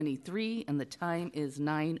23, and the time is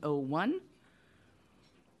 9:01.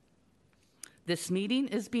 This meeting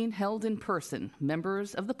is being held in person.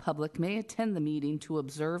 Members of the public may attend the meeting to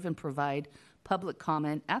observe and provide public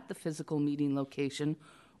comment at the physical meeting location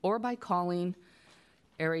or by calling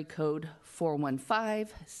area code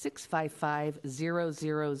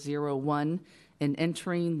 415-655-0001 and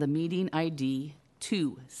entering the meeting ID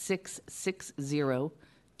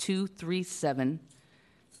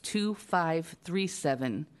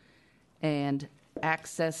 2660-237-2537 and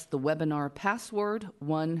access the webinar password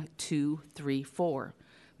 1234.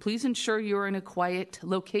 Please ensure you're in a quiet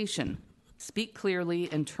location. Speak clearly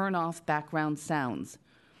and turn off background sounds.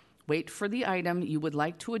 Wait for the item you would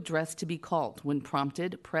like to address to be called. When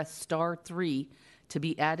prompted, press star 3 to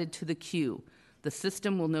be added to the queue. The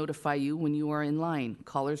system will notify you when you are in line.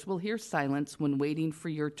 Callers will hear silence when waiting for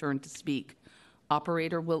your turn to speak.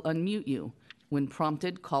 Operator will unmute you. When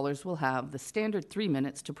prompted, callers will have the standard 3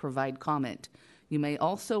 minutes to provide comment. You may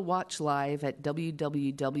also watch live at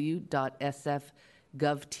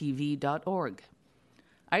www.sfgovtv.org.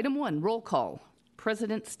 Item 1, roll call.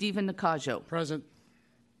 President Stephen Nakajo. Present.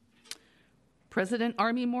 President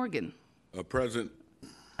Army Morgan. Present.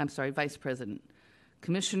 I'm sorry, Vice President.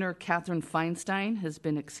 Commissioner Catherine Feinstein has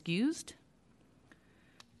been excused.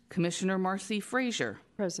 Commissioner Marcy Frazier.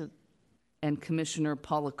 Present. And Commissioner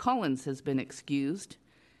Paula Collins has been excused.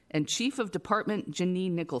 And Chief of Department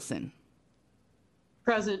Janine Nicholson.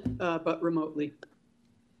 Present, but remotely.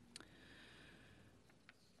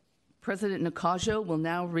 President Nakajo will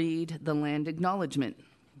now read the land acknowledgement.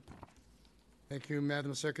 Thank you,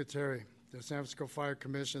 Madam Secretary. The San Francisco Fire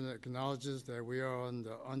Commission acknowledges that we are on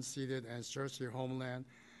the unceded ancestral homeland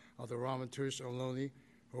of the Ramaytush Ohlone,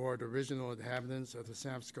 who are the original inhabitants of the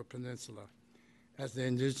San Francisco Peninsula. As the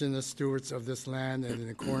indigenous stewards of this land and in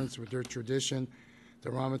accordance with their tradition, the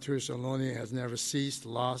Ramaytush Ohlone has never ceased,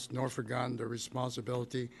 lost, nor forgotten their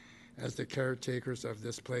responsibility as the caretakers of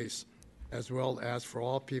this place, as well as for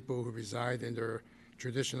all people who reside in their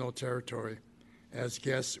traditional territory. As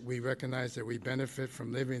guests, we recognize that we benefit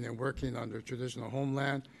from living and working on their traditional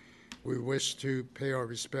homeland. We wish to pay our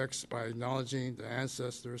respects by acknowledging the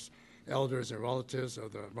ancestors, elders, and relatives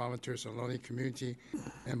of the Ramaytush Ohlone community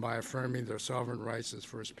and by affirming their sovereign rights as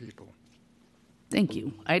First People. Thank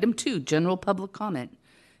you. Item 2, general public comment.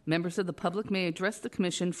 Members of the public may address the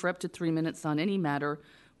Commission for up to 3 minutes on any matter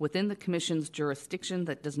within the Commission's jurisdiction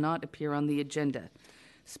that does not appear on the agenda.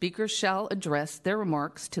 Speakers shall address their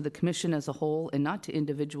remarks to the Commission as a whole and not to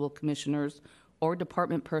individual commissioners or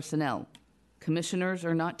department personnel. Commissioners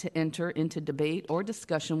are not to enter into debate or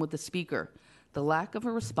discussion with the Speaker. The lack of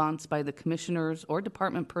a response by the commissioners or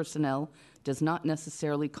department personnel does not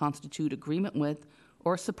necessarily constitute agreement with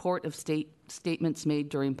or support of statements made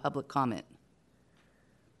during public comment.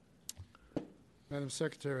 Madam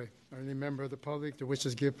Secretary, any member of the public that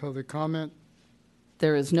wishes to give public comment?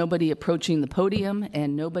 There is nobody approaching the podium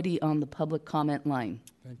and nobody on the public comment line.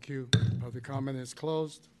 Thank you. Public comment is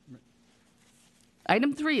closed.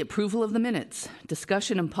 Item 3, approval of the minutes.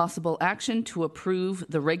 Discussion and possible action to approve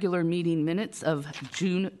the regular meeting minutes of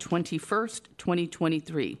June 21st,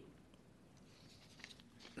 2023.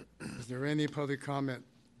 Is there any public comment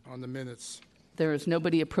on the minutes? There is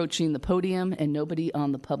nobody approaching the podium and nobody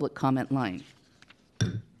on the public comment line.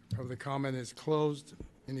 Public comment is closed.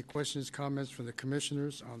 Any questions, comments from the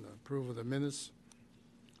commissioners on the approval of the minutes?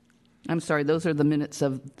 I'm sorry, those are the minutes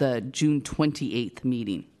of the June 28th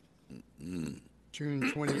meeting.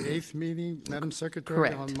 June 28th meeting, Madam Secretary?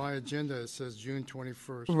 Correct. On my agenda, it says June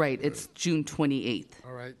 21st. Right, it's June 28th.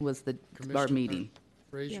 All right. Was our Commissioner meeting.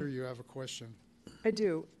 Frazier, Yeah. you have a question. I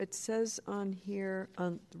do. It says on here,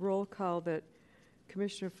 on the roll call, that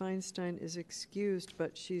Commissioner Feinstein is excused,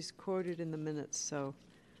 but she's quoted in the minutes, so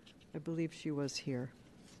I believe she was here,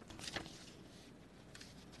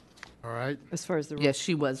 All right. as far as the roll. Yes,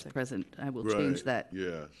 she was present. I will change that.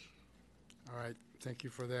 Yes. All right. Thank you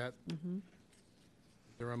for that. Is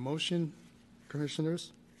there a motion,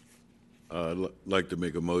 commissioners? I'd like to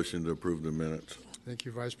make a motion to approve the minutes. Thank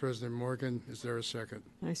you, Vice President Morgan. Is there a second?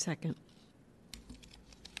 I second.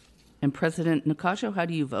 And President Nakajo, how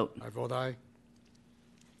do you vote? I vote aye.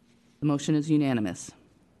 The motion is unanimous.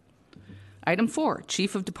 Item 4,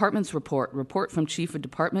 Chief of Department's report. Report from Chief of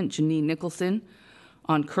Department Janine Nicholson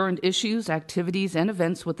on current issues, activities, and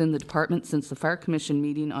events within the department since the Fire Commission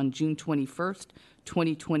meeting on June 21st,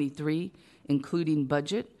 2023, including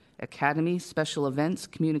budget, academy, special events,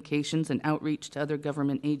 communications, and outreach to other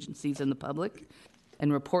government agencies and the public.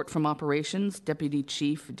 And report from operations, Deputy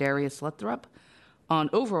Chief Darius Luthrop, on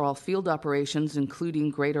overall field operations, including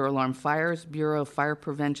greater alarm fires, Bureau of Fire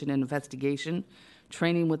Prevention and Investigation,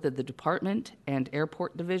 training within the department and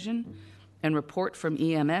airport division, and report from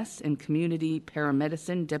EMS and Community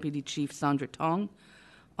Paramedicine Deputy Chief Sandra Tong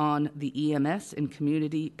on the EMS and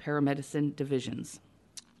Community Paramedicine divisions.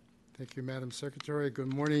 Thank you, Madam Secretary.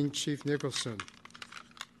 Good morning, Chief Nicholson.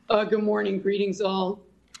 Good morning. Greetings all.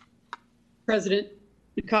 President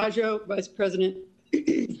Nakajo, Vice President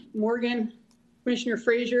Morgan, Commissioner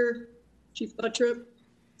Frazier, Chief Luttrop,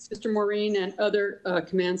 Sister Maureen, and other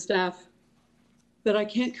command staff that I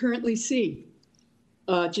can't currently see.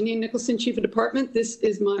 Janine Nicholson, Chief of Department, this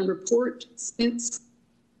is my report since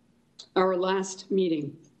our last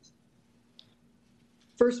meeting.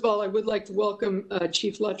 First of all, I would like to welcome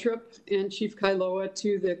Chief Luttrop and Chief Kailoa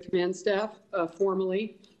to the command staff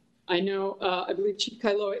formally. I know, I believe Chief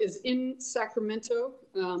Kailoa is in Sacramento.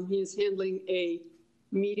 He is handling a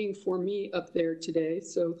meeting for me up there today,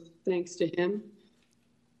 so thanks to him.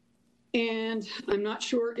 And I'm not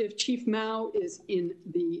sure if Chief Mao is in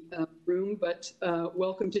the room, but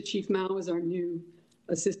welcome to Chief Mao as our new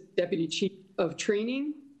Assistant Deputy Chief of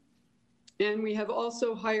Training. And we have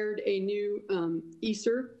also hired a new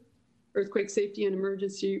ESER, Earthquake Safety and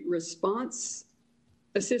Emergency Response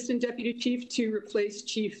Assistant Deputy Chief, to replace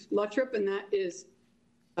Chief Luttrop, and that is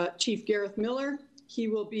Chief Gareth Miller. He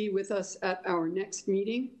will be with us at our next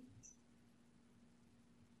meeting.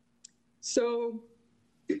 So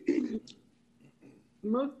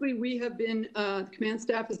mostly we have been, command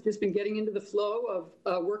staff has just been getting into the flow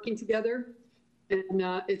of working together, and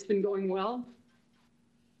it's been going well.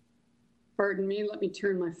 Pardon me, let me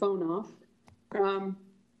turn my phone off.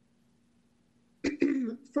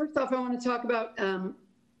 First off, I want to talk about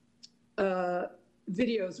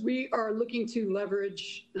videos. We are looking to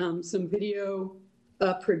leverage some video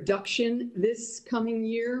production this coming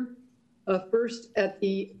year. First at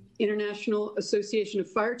the International Association of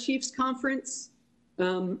Fire Chiefs Conference,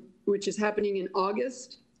 which is happening in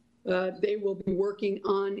August. They will be working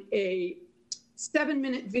on a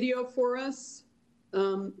 7-minute video for us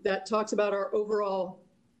that talks about our overall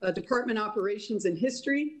department operations and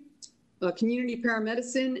history, community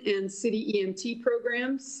paramedicine and city EMT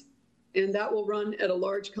programs. And that will run at a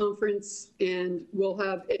large conference, and we'll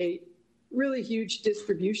have a really huge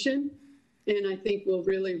distribution. And I think will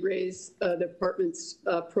really raise the department's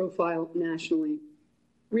profile nationally.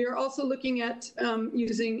 We are also looking at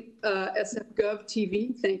using SF-Gov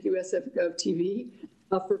TV, thank you SF-Gov TV,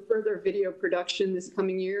 for further video production this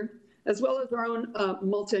coming year, as well as our own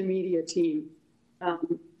multimedia team.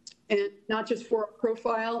 And not just for our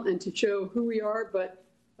profile and to show who we are, but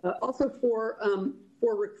also for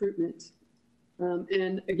recruitment.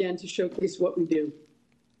 And again, to showcase what we do.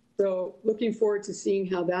 So looking forward to seeing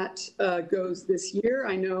how that goes this year.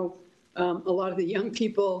 I know a lot of the young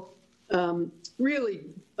people really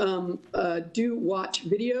do watch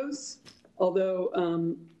videos,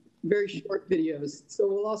 although very short videos. So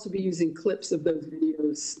we'll also be using clips of those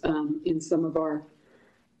videos in some of our,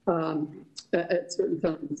 at certain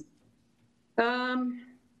times.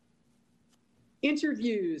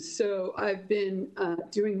 Interviews. So I've been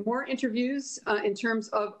doing more interviews in terms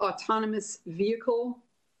of autonomous vehicle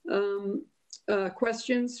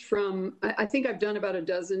questions from, I think I've done about a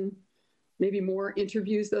dozen, maybe more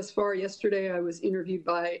interviews thus far. Yesterday, I was interviewed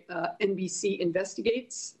by NBC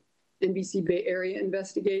Investigates, NBC Bay Area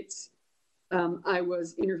Investigates. I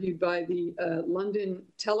was interviewed by the London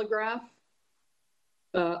Telegraph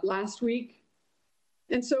last week.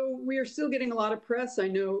 And so we are still getting a lot of press. I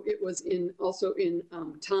know it was also in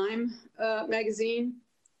Time magazine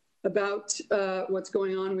about what's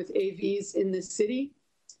going on with AVs in this city.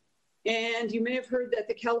 And you may have heard that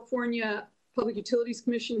the California Public Utilities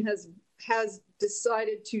Commission has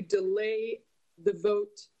decided to delay the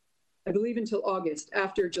vote, I believe, until August,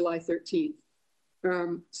 after July 13th.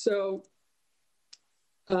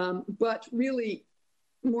 But really,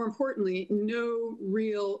 more importantly, no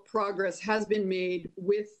real progress has been made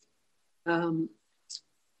with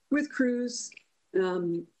Cruise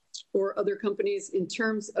or other companies in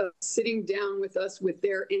terms of sitting down with us with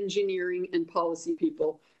their engineering and policy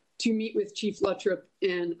people to meet with Chief Luttrop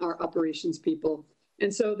and our operations people.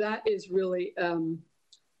 And so that is really,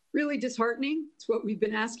 really disheartening. It's what we've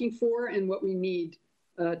been asking for and what we need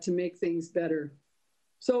to make things better.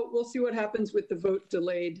 So we'll see what happens with the vote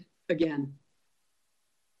delayed again.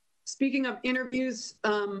 Speaking of interviews,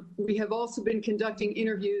 we have also been conducting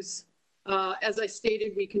interviews. As I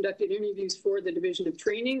stated, we conducted interviews for the Division of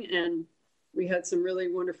Training, and we had some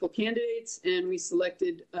really wonderful candidates, and we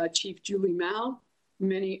selected Chief Julie Mao.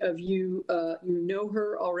 Many of you, you know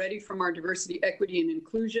her already from our Diversity, Equity, and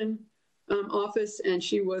Inclusion office, and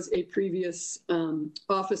she was a previous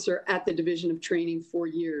officer at the Division of Training for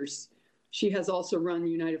years. She has also run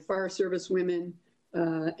United Fire Service Women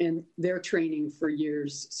and their training for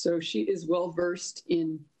years. So she is well versed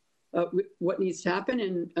in what needs to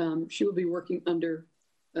happen, and she will be working under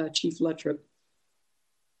Chief Luttrop.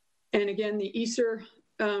 And again, the ESER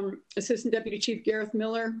Assistant Deputy Chief Gareth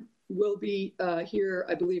Miller will be here,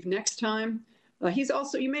 I believe, next time. He's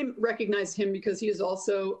also, you may recognize him because he is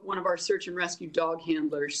also one of our search and rescue dog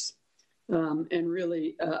handlers, and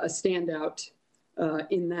really a standout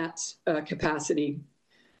in that capacity.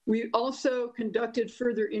 We also conducted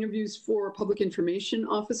further interviews for public information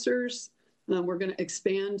officers. We're going to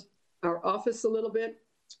expand our office a little bit,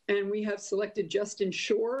 and we have selected Justin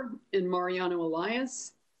Shore and Mariano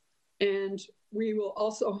Elias. And we will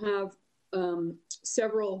also have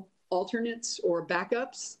several alternates or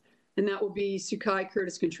backups, and that will be Sukai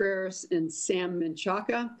Curtis Contreras and Sam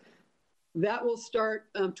Menchaca. That will start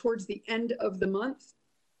towards the end of the month,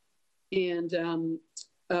 and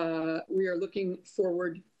we are looking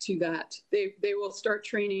forward to that. They will start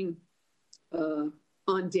training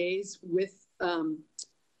on days with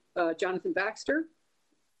Jonathan Baxter,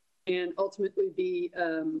 and ultimately be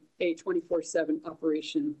a 24/7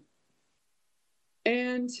 operation.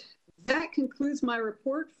 And that concludes my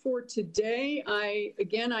report for today. I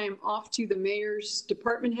am off to the mayor's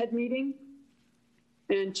department head meeting,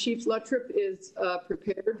 and Chief Luttrop is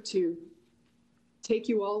prepared to take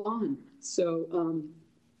you all on. So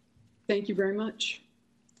thank you very much.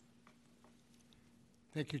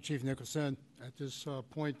 Thank you, Chief Nicholson. At this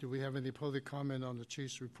point, do we have any public comment on the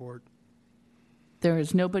chief's report? There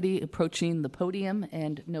is nobody approaching the podium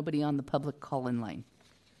and nobody on the public call-in line.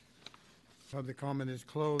 Public comment is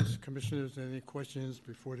closed. Commissioners, any questions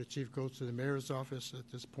before the chief goes to the mayor's office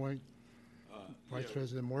at this point? Vice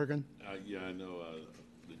President Morgan? Yeah, I know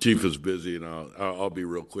the chief is busy, and I'll be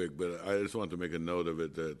real quick, but I just want to make a note of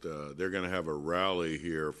it that they're going to have a rally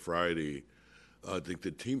here Friday. I think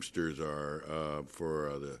the Teamsters are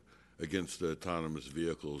for against the autonomous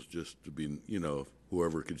vehicles, just to be,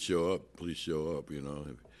 whoever could show up, please show up,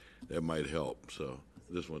 that might help. So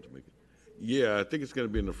I just want to make it. Yeah, I think it's going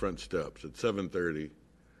to be in the front steps at 7:30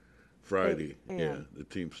 Friday. Yeah, the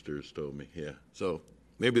Teamsters told me. Yeah, so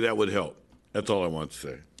maybe that would help. That's all I want to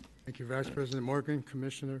say. Thank you, Vice President Morgan.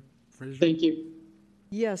 Commissioner Frazier? Thank you.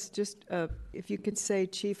 Yes, just if you could say,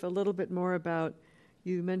 Chief, a little bit more about,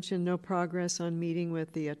 you mentioned no progress on meeting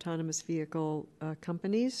with the autonomous vehicle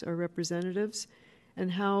companies or representatives,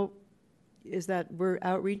 and how is that we're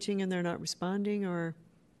outreaching and they're not responding, or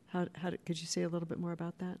could you say a little bit more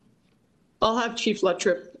about that? I'll have Chief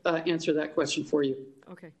Luttrop answer that question for you.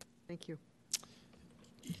 Okay, thank you.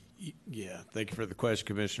 Yeah, thank you for the question,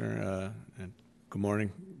 Commissioner. And good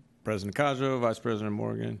morning, President Codjoe, Vice President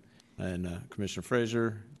Morgan, and Commissioner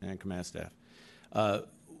Frazier, and command staff.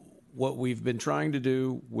 What we've been trying to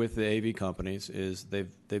do with the AV companies is they've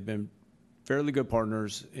been fairly good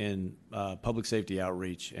partners in public safety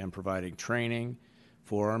outreach and providing training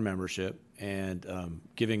for our membership and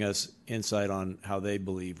giving us insight on how they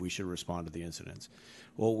believe we should respond to the incidents.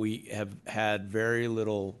 What we have had very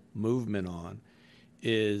little movement on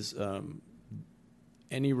is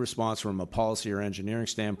any response from a policy or engineering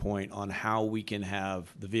standpoint on how we can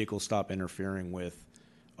have the vehicle stop interfering with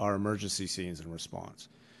our emergency scenes and response.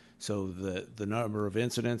 So the number of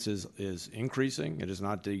incidents is increasing. It is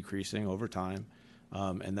not decreasing over time,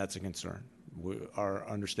 and that's a concern. Our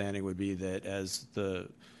understanding would be that as the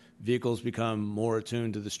vehicles become more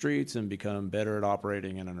attuned to the streets and become better at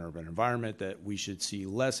operating in an urban environment, that we should see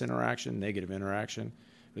less interaction, negative interaction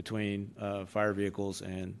between fire vehicles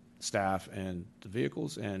and staff and the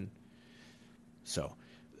vehicles. And so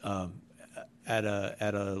at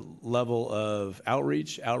a level of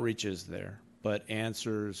outreach is there, but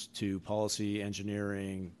answers to policy,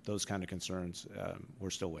 engineering, those kind of concerns,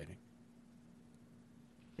 we're still waiting.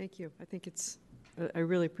 Thank you. I think I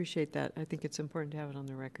really appreciate that. I think it's important to have it on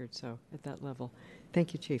the record, so at that level.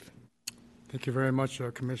 Thank you, Chief. Thank you very much,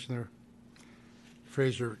 Commissioner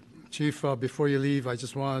Frazier. Chief, before you leave, I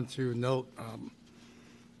just wanted to note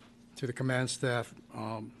to the command staff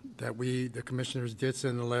that the commissioners did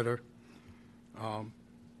send a letter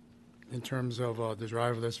in terms of the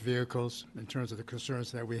driverless vehicles, in terms of the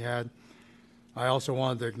concerns that we had. I also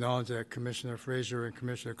wanted to acknowledge that Commissioner Frazier and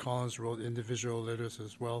Commissioner Collins wrote individual letters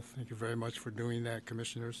as well. Thank you very much for doing that,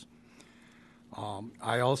 commissioners.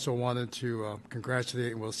 I also wanted to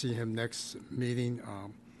congratulate, and we'll see him next meeting,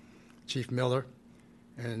 Chief Miller.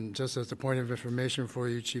 And just as a point of information for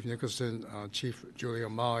you, Chief Nicholson, Chief Julia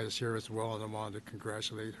Ma is here as well, and I wanted to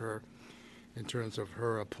congratulate her in terms of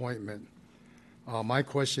her appointment. My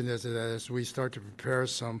question is that as we start to prepare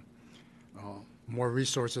some more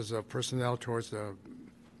resources of personnel towards the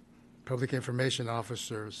Public Information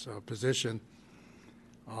Officer's position.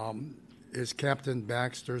 Is Captain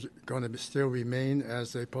Baxter going to still remain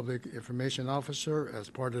as a Public Information Officer as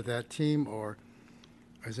part of that team, or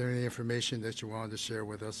is there any information that you wanted to share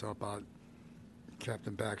with us about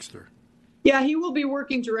Captain Baxter? Yeah, he will be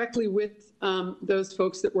working directly with those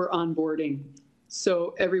folks that we're onboarding.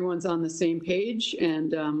 So everyone's on the same page,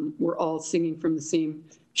 and we're all singing from the same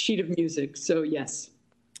sheet of music. So yes.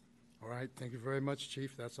 All right, thank you very much,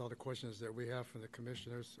 Chief. That's all the questions that we have from the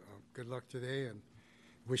commissioners. Good luck today, and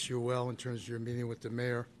wish you well in terms of your meeting with the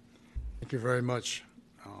mayor. Thank you very much.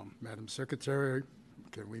 Madam Secretary,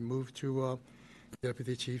 can we move to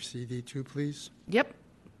Deputy Chief CD2, please? Yep.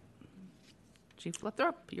 Chief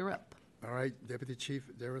Lathrop, you're up. All right, Deputy Chief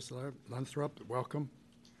Darius Lathrop, welcome.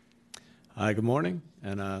 Hi, good morning,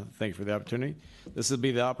 and thank you for the opportunity. This will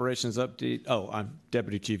be the operations update. Oh, I'm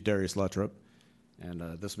Deputy Chief Darius Lathrop,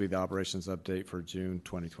 and this will be the operations update for June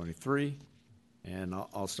 2023. And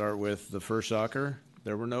I'll start with the first shocker.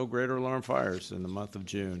 There were no greater alarm fires in the month of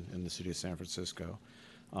June in the city of San Francisco.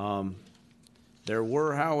 There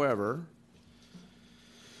were, however,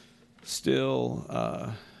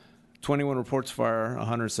 still 21 reports of fire,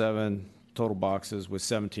 107 total boxes with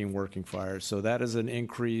 17 working fires. So that is an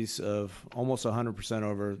increase of almost 100%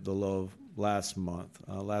 over the low of last month.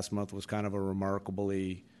 Last month was kind of a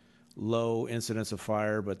remarkably low incidence of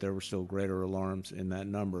fire, but there were still greater alarms in that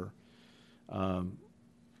number.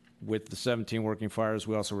 With the 17 working fires,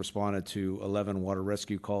 we also responded to 11 water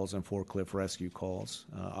rescue calls and 4 cliff rescue calls.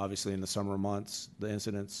 Obviously, in the summer months, the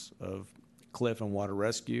incidence of cliff and water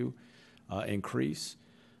rescue increase,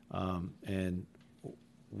 and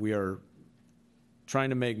we are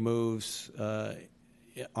trying to make moves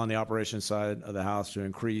on the operations side of the house to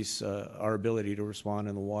increase our ability to respond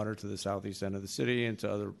in the water to the southeast end of the city and to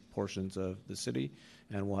other portions of the city,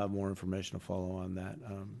 and we'll have more information to follow on that.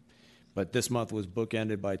 But this month was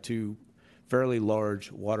bookended by 2 fairly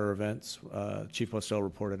large water events. Chief Postel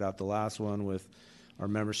reported out the last one with our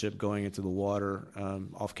membership going into the water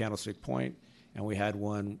off Candlestick Point, and we had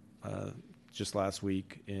one just last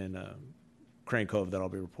week in Crane Cove that I'll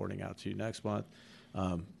be reporting out to you next month.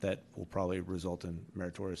 That will probably result in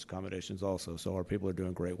meritorious accommodations also. So our people are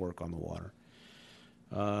doing great work on the water.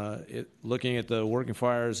 Looking at the working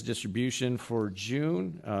fires distribution for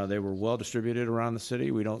June, they were well distributed around the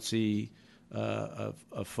city. We don't see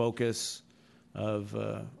a focus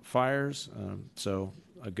of fires, so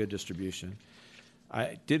a good distribution.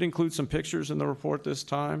 I did include some pictures in the report this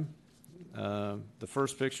time. The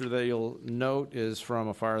first picture that you'll note is from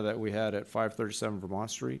a fire that we had at 537 Vermont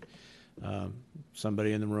Street.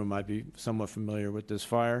 Somebody in the room might be somewhat familiar with this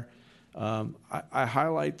fire. I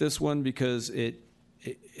highlight this one because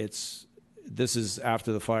this is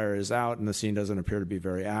after the fire is out and the scene doesn't appear to be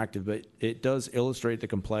very active, but it does illustrate the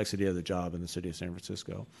complexity of the job in the city of San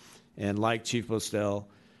Francisco. And like Chief Postel,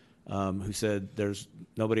 who said there's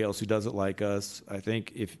nobody else who does it like us, I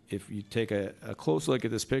think if you take a close look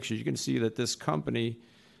at this picture, you can see that this company,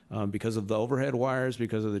 because of the overhead wires,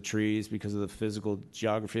 because of the trees, because of the physical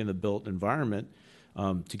geography and the built environment,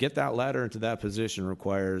 to get that ladder into that position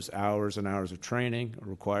requires hours and hours of training. It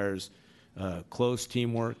requires close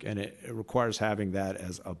teamwork, and it requires having that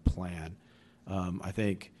as a plan. I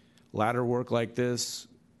think ladder work like this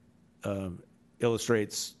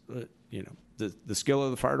illustrates, the skill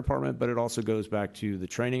of the fire department, but it also goes back to the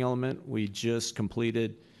training element. We just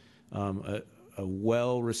completed a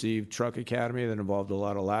well-received truck academy that involved a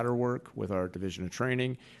lot of ladder work with our division of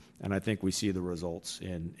training, and I think we see the results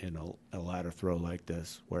in a ladder throw like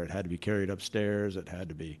this, where it had to be carried upstairs, it had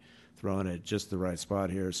to be thrown at just the right spot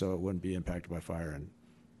here so it wouldn't be impacted by fire. And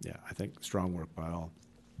yeah, I think strong work by all.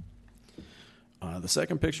 The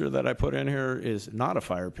second picture that I put in here is not a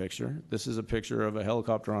fire picture. This is a picture of a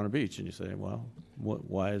helicopter on a beach. And you say, well,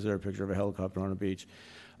 why is there a picture of a helicopter on a beach?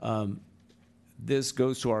 This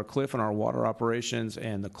goes to our cliff and our water operations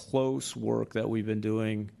and the close work that we've been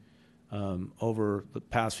doing over the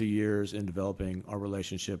past few years in developing our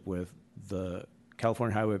relationship with the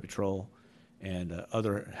California Highway Patrol and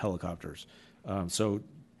other helicopters. So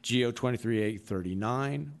GO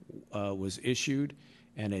 23839 was issued,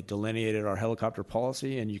 and it delineated our helicopter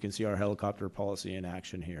policy, and you can see our helicopter policy in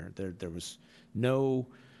action here. There was no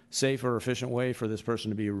safe or efficient way for this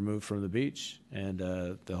person to be removed from the beach, and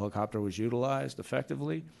the helicopter was utilized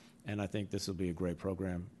effectively, and I think this will be a great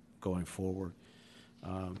program going forward.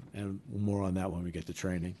 And more on that when we get to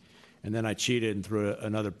training. And then I cheated and threw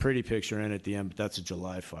another pretty picture in at the end, but that's a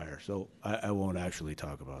July fire, so I won't actually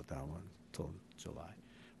talk about that one until July.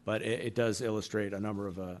 But it does illustrate a number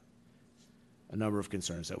of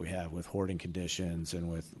concerns that we have with hoarding conditions and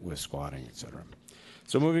with squatting, et cetera.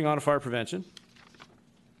 So moving on to fire prevention.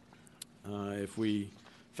 If we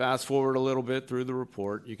fast forward a little bit through the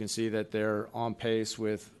report, you can see that they're on pace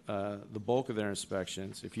with the bulk of their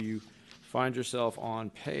inspections. If you find yourself on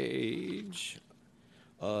page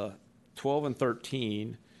 12 and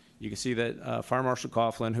 13, you can see that Fire Marshal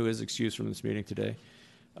Coughlin, who is excused from this meeting today,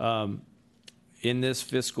 in this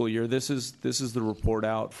fiscal year, this is the report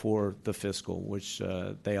out for the fiscal, which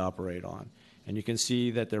they operate on. And you can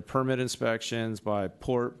see that their permit inspections by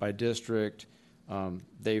port, by district,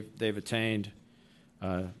 they've attained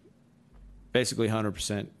basically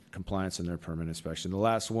 100% compliance in their permit inspection. The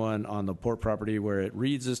last one on the port property where it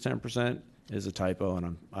reads as 10% is a typo,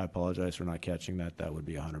 and I apologize for not catching that. That would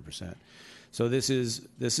be 100%. So this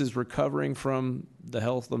is recovering from the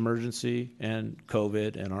health emergency and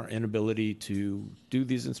COVID and our inability to do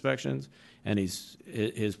these inspections, and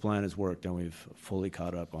his plan has worked, and we've fully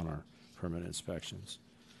caught up on our permit inspections.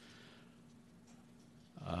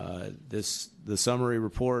 The summary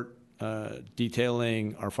report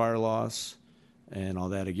detailing our fire loss and all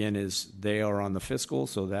that, again, is they are on the fiscal,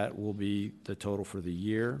 so that will be the total for the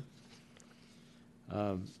year.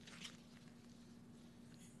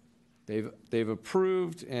 They've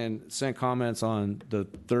approved and sent comments on the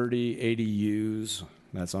 30 ADUs.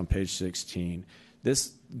 That's on page 16.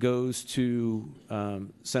 This goes to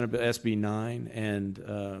Senate Bill SB 9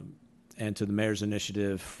 and to the mayor's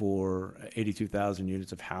initiative for 82,000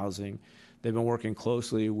 units of housing. They've been working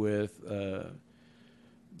closely with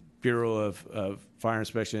Bureau of Fire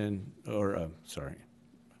Inspection,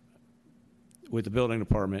 with the building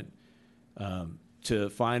department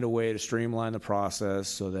to find a way to streamline the process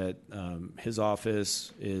so that his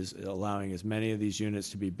office is allowing as many of these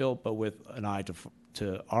units to be built, but with an eye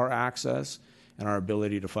to our access and our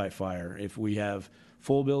ability to fight fire. If we have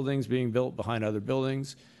full buildings being built behind other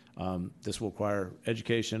buildings, this will require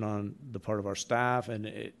education on the part of our staff, and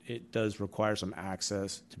it does require some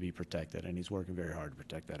access to be protected, and he's working very hard to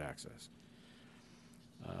protect that access.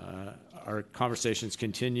 Our conversations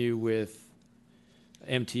continue with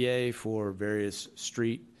MTA for various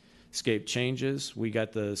streetscape changes. We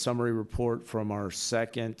got the summary report from our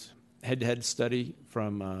second head-to-head study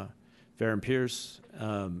from Fair and Pierce,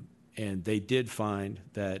 and they did find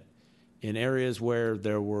that in areas where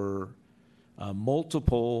there were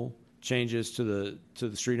multiple changes to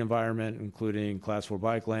the street environment, including Class 4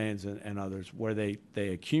 bike lanes and others, where they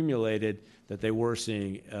accumulated, that they were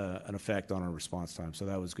seeing an effect on our response time. So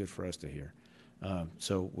that was good for us to hear.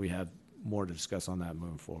 So we have more to discuss on that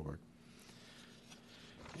moving forward.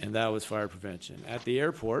 And that was fire prevention. At the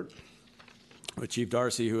airport, with Chief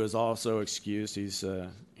Darcy, who is also excused,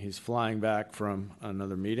 he's flying back from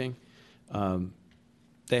another meeting.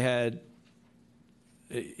 They had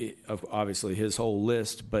obviously his whole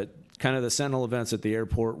list, but kind of the sentinel events at the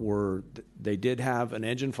airport were they did have an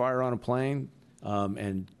engine fire on a plane,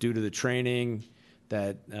 and due to the training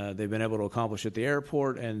that they've been able to accomplish at the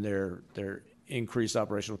airport and their increased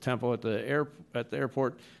operational tempo at the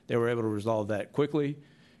airport, they were able to resolve that quickly,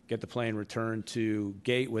 get the plane returned to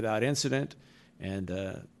gate without incident, and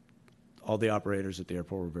all the operators at the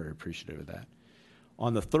airport were very appreciative of that.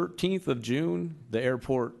 On the 13th of June, the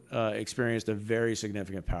airport experienced a very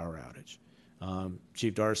significant power outage.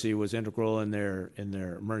 Chief Darcy was integral in their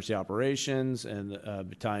emergency operations, and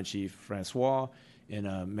Battalion Chief Francois in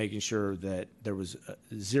making sure that there was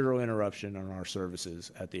zero interruption on our services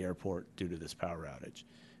at the airport due to this power outage.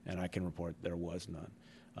 And I can report there was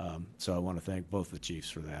none. So I want to thank both the chiefs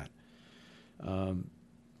for that.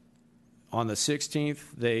 On the 16th,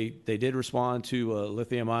 they did respond to a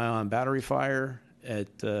lithium-ion battery fire at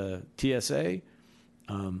TSA.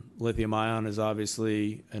 Lithium-ion is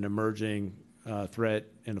obviously an emerging threat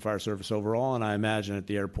in the fire service overall, and I imagine at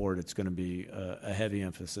the airport it's going to be a heavy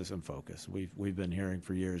emphasis and focus. We've been hearing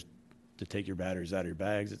for years to take your batteries out of your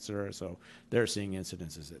bags, et cetera, so they're seeing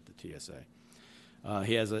incidences at the TSA.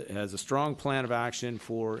 He has a strong plan of action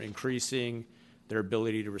for increasing their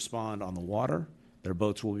ability to respond on the water. Their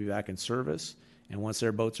boats will be back in service, and once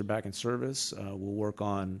their boats are back in service, we'll work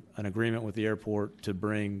on an agreement with the airport to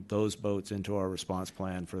bring those boats into our response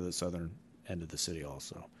plan for the southern end of the city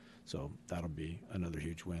also. So that'll be another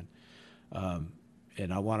huge win.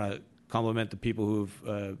 And I want to compliment the people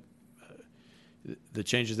who've the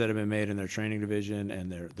changes that have been made in their training division,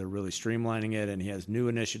 and they're really streamlining it. And he has new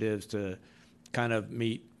initiatives to kind of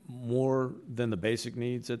meet more than the basic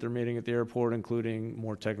needs that they're meeting at the airport, including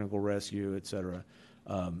more technical rescue, et cetera.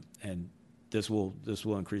 And this will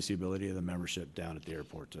increase the ability of the membership down at the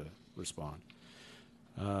airport to respond.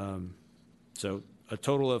 So a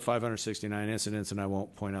total of 569 incidents, and I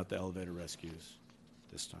won't point out the elevator rescues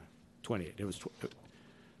this time. 28. It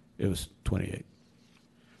was 28.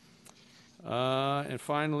 And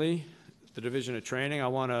finally, the Division of Training. I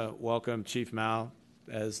want to welcome Chief Mao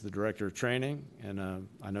as the Director of Training, and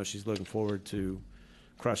I know she's looking forward to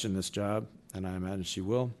crushing this job, and I imagine she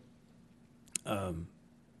will.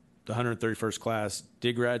 The 131st class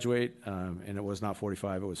did graduate, and it was not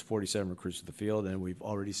 45, it was 47 recruits to the field, and we've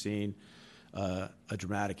already seen a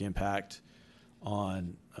dramatic impact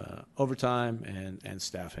on overtime and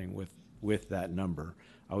staffing with that number.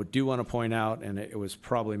 I do want to point out, and it was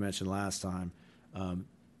probably mentioned last time,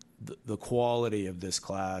 the quality of this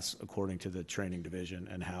class according to the training division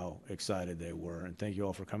and how excited they were. And thank you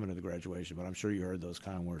all for coming to the graduation, but I'm sure you heard those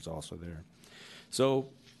kind words also there. So,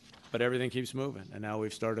 but everything keeps moving, and now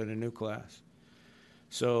we've started a new class.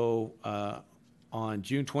 So on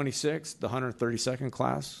June 26th, the 132nd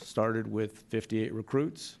class started with 58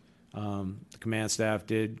 recruits. The command staff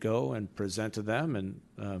did go and present to them, and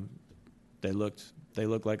they looked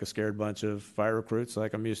like a scared bunch of fire recruits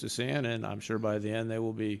like I'm used to seeing, and I'm sure by the end they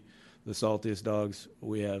will be the saltiest dogs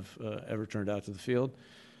we have ever turned out to the field.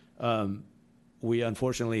 We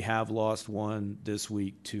unfortunately have lost one this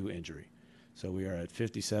week to injury. So we are at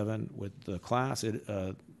 57 with the class.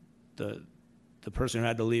 The person who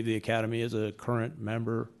had to leave the academy is a current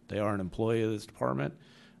member. They are an employee of this department.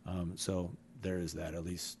 So there is that. At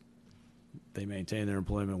least they maintain their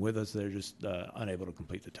employment with us. They're just unable to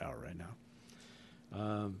complete the tower right now.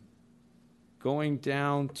 Going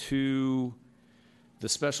down to the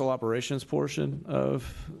special operations portion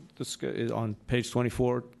of this on page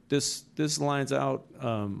 24, this lines out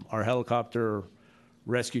our helicopter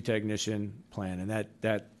rescue technician plan, and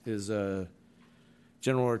that is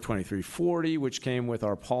General Order 2340, which came with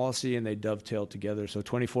our policy, and they dovetailed together. So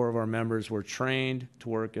 24 of our members were trained to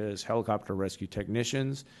work as helicopter rescue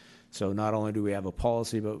technicians. So not only do we have a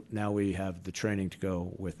policy, but now we have the training to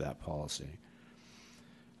go with that policy.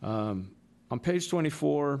 On page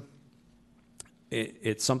 24,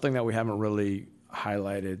 it's something that we haven't really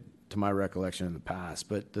highlighted to my recollection in the past,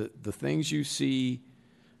 but the things you see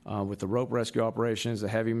with the rope rescue operations, the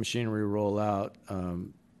heavy machinery rollout,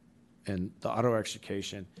 and the auto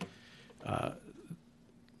extrication, Captain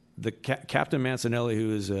Mancinelli,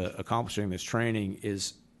 who is accomplishing this training,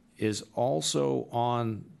 is also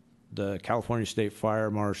on the California State Fire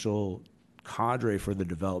Marshal cadre for the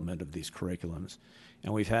development of these curriculums.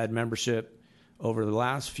 And we've had membership over the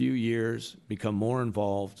last few years become more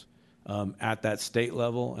involved at that state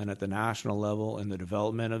level and at the national level in the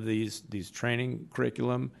development of these training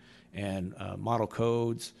curriculum and model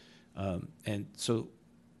codes. And so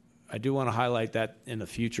I do want to highlight that in the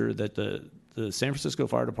future, that the San Francisco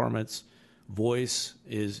Fire Department's voice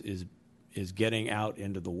is getting out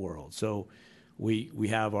into the world. So we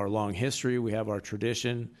have our long history, we have our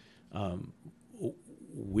tradition.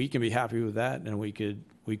 We can be happy with that, and we could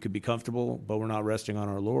be comfortable, but we're not resting on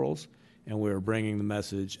our laurels, and we're bringing the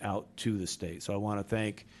message out to the state. So I want to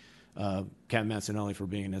thank Captain Mancinelli for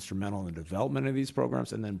being instrumental in the development of these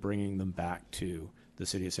programs and then bringing them back to the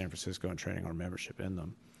city of San Francisco and training our membership in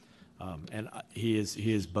them. And he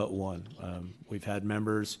is but one. We've had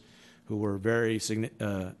members who were very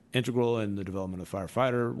integral in the development of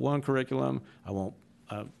Firefighter 1 curriculum. I won't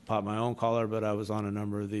pop my own collar, but I was on a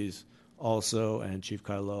number of these also, and Chief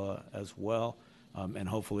Kailoa as well. And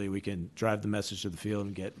hopefully we can drive the message to the field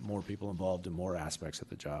and get more people involved in more aspects of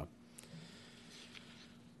the job.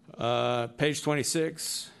 Page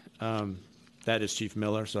 26, that is Chief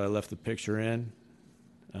Miller, so I left the picture in.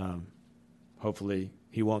 Hopefully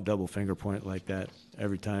he won't double finger point like that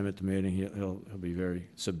every time at the meeting. He'll be very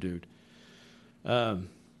subdued. And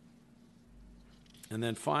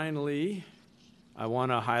then finally, I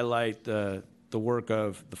want to highlight the work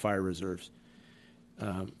of the fire reserves.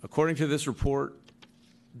 According to this report,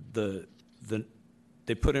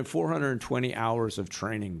 they put in 420 hours of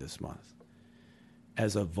training this month.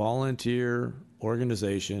 As a volunteer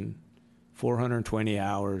organization, 420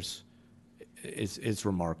 hours, it's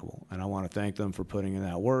remarkable. And I want to thank them for putting in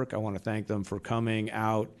that work. I want to thank them for coming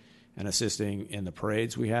out and assisting in the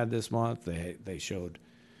parades we had this month. They showed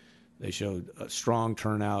a strong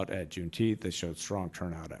turnout at Juneteenth. They showed strong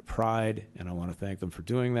turnout at Pride, and I want to thank them for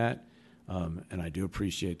doing that. And I do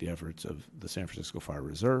appreciate the efforts of the San Francisco Fire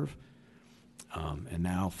Reserve. And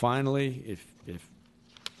now, finally, if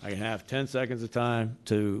I can have 10 seconds of time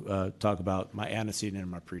to talk about my antecedent and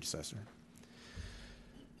my predecessor.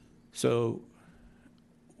 So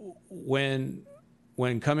when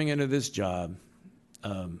coming into this job,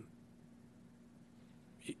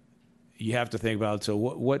 you have to think about, so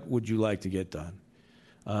what would you like to get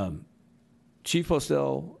done? Chief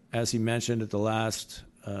Postel, as he mentioned at the last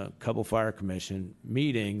couple fire commission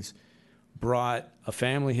meetings, brought a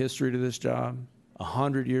family history to this job,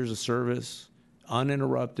 100 years of service,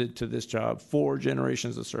 uninterrupted to this job, 4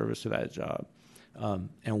 generations of service to that job.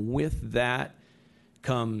 And with that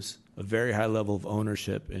comes a very high level of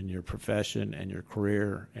ownership in your profession and your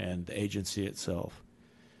career and the agency itself.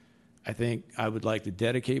 I think I would like to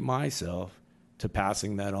dedicate myself to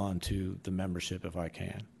passing that on to the membership if I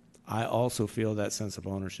can. I also feel that sense of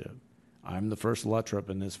ownership. I'm the first Luttrop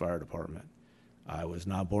in this fire department. I was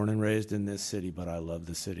not born and raised in this city, but I love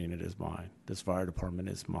the city and it is mine. This fire department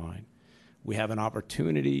is mine. We have an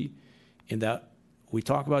opportunity in that we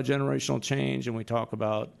talk about generational change and we talk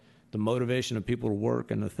about the motivation of people to work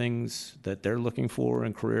and the things that they're looking for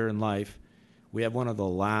in career and life. We have one of the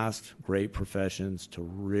last great professions to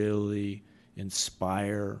really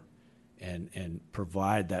inspire and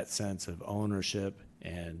provide that sense of ownership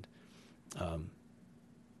and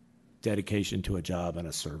dedication to a job and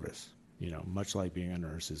a service. You know, much like being a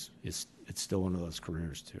nurse it's still one of those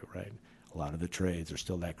careers too, right? A lot of the trades are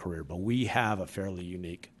still that career, but we have a fairly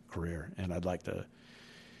unique career, and I'd like to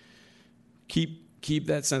keep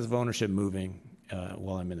that sense of ownership moving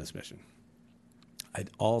while I'm in this mission.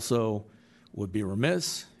 I'd also would be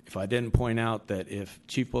remiss if I didn't point out that if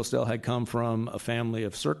Chief Postel had come from a family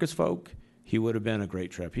of circus folk, he would have been a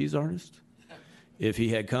great trapeze artist. If he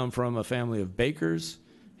had come from a family of bakers,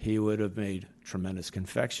 he would have made tremendous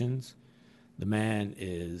confections. The man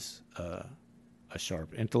is a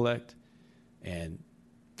sharp intellect and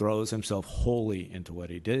throws himself wholly into what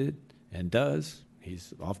he did and does.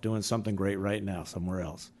 He's off doing something great right now somewhere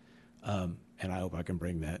else. And I hope I can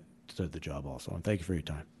bring that to the job also. And thank you for your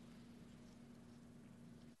time.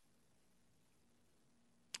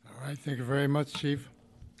 All right, thank you very much, Chief.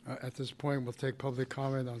 At this point, we'll take public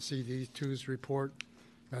comment on CD2's report.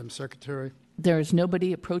 Madam Secretary, There is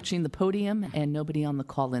nobody approaching the podium and nobody on the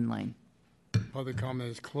call-in line. public comment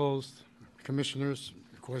is closed. Commissioners,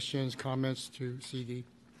 questions, comments to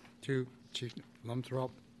CD2, Chief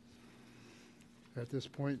Luttrop at this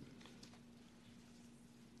point?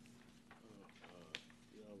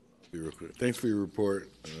 Be real quick. Thanks for your report,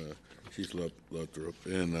 Chief Luttrop,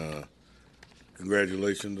 and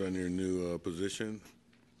congratulations on your new position.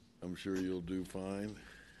 I'm sure you'll do fine,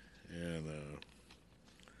 and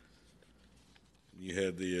you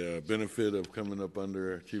had the benefit of coming up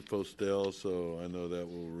under Chief Postel, so I know that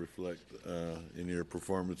will reflect in your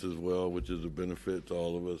performance as well, which is a benefit to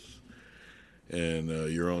all of us, and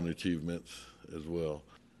your own achievements as well.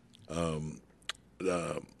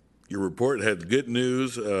 Your report had good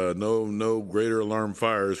news, no greater alarm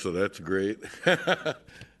fires, so that's great.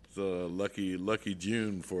 So lucky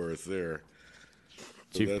June for us there.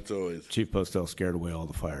 So that's always Chief Postel scared away all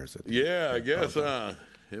the fires. I guess.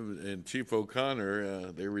 Him and Chief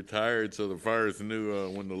O'Connor, they retired, so the fires knew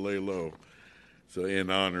when to lay low. So in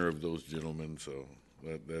honor of those gentlemen, so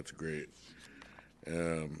that's great.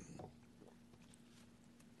 I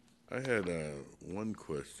had one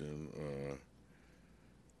question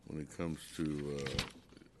when it comes to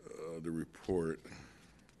the report.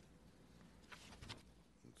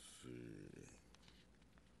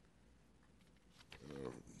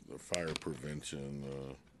 The fire prevention,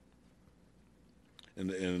 in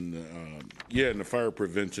the fire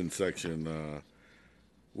prevention section,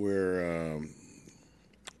 where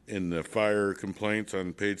in the fire complaints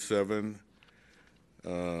on page 7,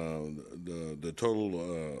 the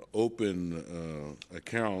total open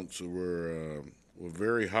accounts were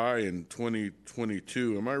very high in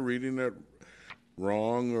 2022. Am I reading that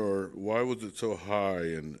wrong, or why was it so high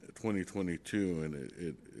in 2022 and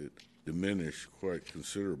it diminished quite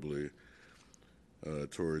considerably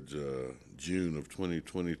towards June of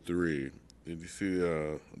 2023. Did you see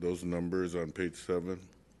those numbers on page 7?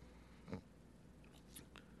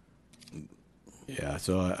 Yeah,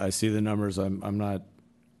 so I see the numbers. I'm not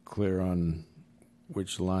clear on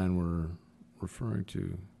which line we're referring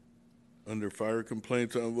to. Under fire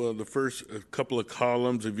complaints, well, the first couple of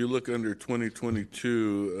columns, if you look under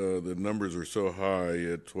 2022, the numbers are so high. You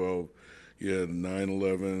had 12, you had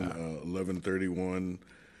 9/11, 11/31,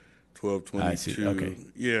 12/22. I see, okay.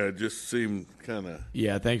 Yeah, it just seemed kind of.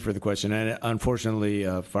 Yeah, thank you for the question. And unfortunately,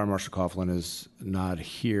 Fire Marshal Coughlin is not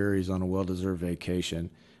here. He's on a well-deserved vacation.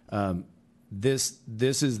 This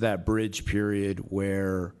is that bridge period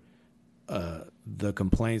where the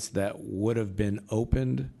complaints that would have been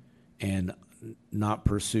opened and not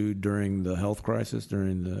pursued during the health crisis,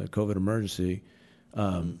 during the COVID emergency,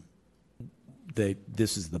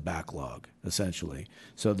 this is the backlog, essentially.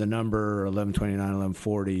 So the number 1129,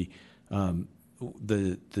 1140,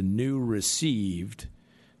 the new received,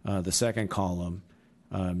 the second column,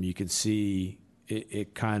 you can see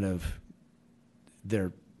it kind of,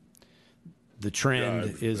 the trend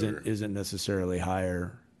Drives isn't better. isn't necessarily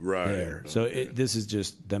higher Right, there. So okay. this is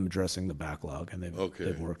just them addressing the backlog, and Okay.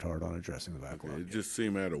 they've worked hard on addressing the backlog. It just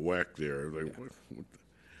seemed out of whack there. Like,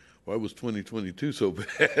 why was 2022 so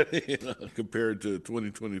bad, compared to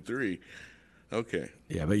 2023? Okay.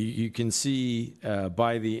 Yeah, but you can see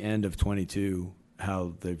by the end of 22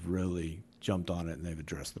 how they've really jumped on it and they've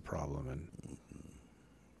addressed the problem, and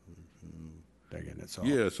they're getting it solved.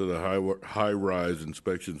 Yeah, so the high-rise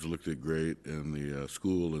inspections looked at great, and the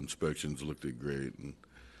school inspections looked at great, and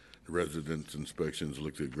the residence inspections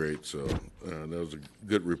looked at great, so that was a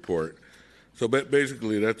good report. So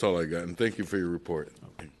basically, that's all I got, and thank you for your report.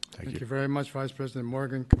 Thank you very much, Vice President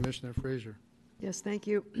Morgan. Commissioner Frazier. Yes, thank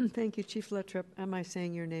you. Thank you, Chief Luttrop. Am I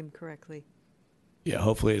saying your name correctly? Yeah,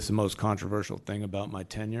 hopefully it's the most controversial thing about my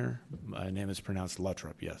tenure. My name is pronounced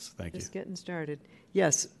Luttrop. Yes, thank you. Just getting started.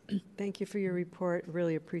 Yes, thank you for your report.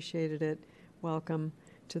 Really appreciated it. Welcome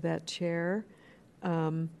to that chair.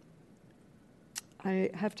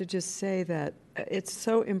 I have to just say that it's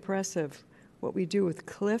so impressive what we do with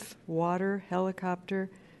cliff, water,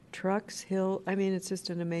 helicopter, trucks, hill. I mean, it's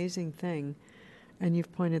just an amazing thing. And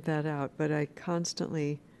you've pointed that out, but I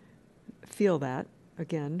constantly feel that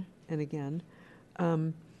again and again.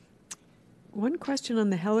 One question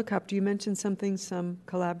on the helicopter. You mentioned some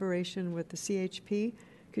collaboration with the CHP.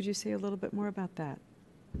 Could you say a little bit more about that?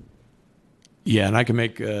 Yeah, and I can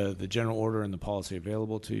make the general order and the policy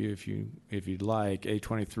available to you if you'd like.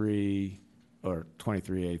 A23 or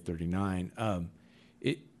 23A39.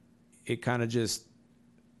 It kind of just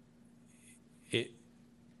it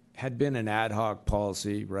had been an ad hoc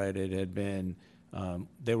policy, right? It had been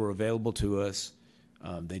they were available to us.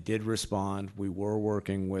 They did respond. We were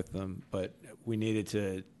working with them, but we needed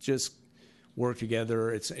to just work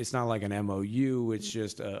together. It's not like an MOU. It's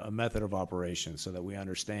just a method of operation so that we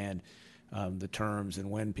understand the terms and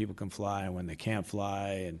when people can fly and when they can't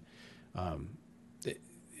fly. And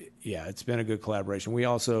yeah, it's been a good collaboration. We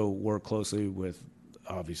also work closely with,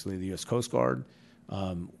 obviously, the U.S. Coast Guard.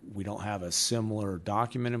 We don't have a similar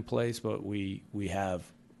document in place, but we have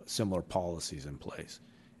similar policies in place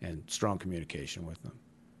and strong communication with them.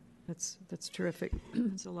 That's terrific.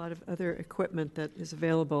 There's a lot of other equipment that is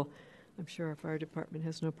available. I'm sure our fire department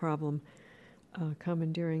has no problem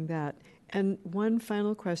commandeering that. And one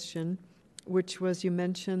final question, which was you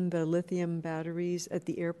mentioned the lithium batteries at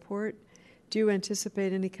the airport. Do you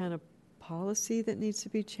anticipate any kind of policy that needs to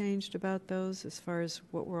be changed about those as far as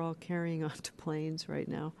what we're all carrying onto planes right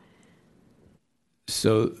now?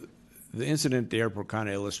 So the incident at the airport kind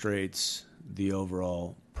of illustrates the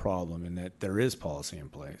overall problem in that there is policy in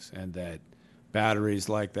place and that batteries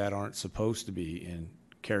like that aren't supposed to be in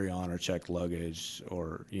carry-on or checked luggage,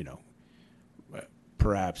 or,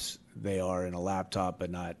 perhaps they are in a laptop but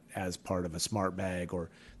not as part of a smart bag, or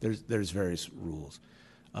there's various rules.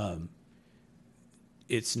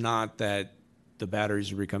 It's not that the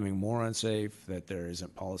batteries are becoming more unsafe, that there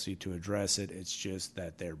isn't policy to address it. It's just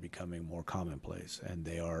that they're becoming more commonplace, and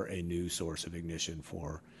they are a new source of ignition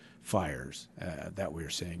for fires that we're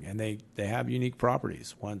seeing. And they have unique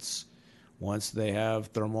properties. Once they have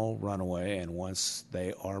thermal runaway and once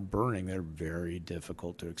they are burning, they're very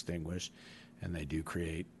difficult to extinguish, and they do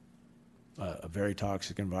create a very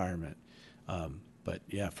toxic environment. But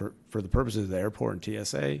yeah, for the purposes of the airport and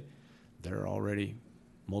TSA, there are already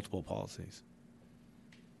multiple policies.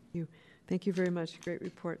 Thank you very much. Great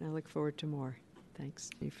report, and I look forward to more. Thanks,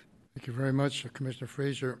 Chief. Thank you very much, Commissioner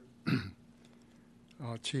Frazier.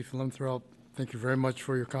 Chief Limthrope, thank you very much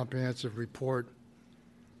for your comprehensive report.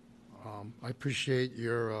 I appreciate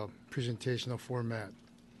your presentational format.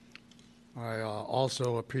 I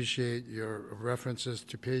also appreciate your references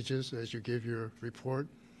to pages as you give your report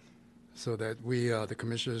so that we, the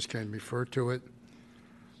commissioners, can refer to it.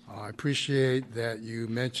 I appreciate that you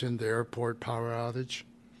mentioned the airport power outage,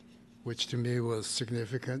 which to me was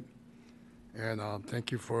significant, and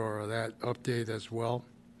thank you for that update as well.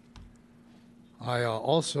 I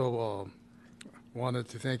also wanted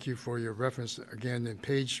to thank you for your reference, again, in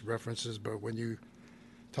page references, but when you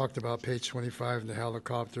talked about page 25 in the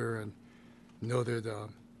helicopter and noted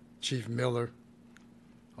Chief Miller,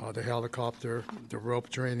 the helicopter, the rope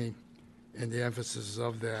training, and the emphasis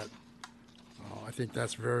of that, I think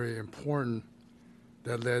that's very important.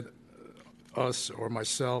 That led us, or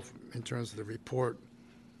myself, in terms of the report,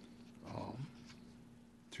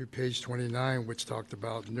 to page 29, which talked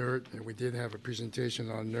about NERT, and we did have a presentation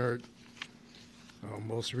on NERT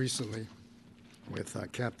most recently with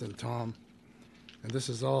Captain Tom. And this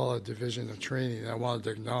is all a division of training. I wanted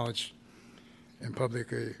to acknowledge and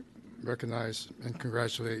publicly recognize and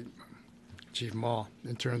congratulate Chief Mall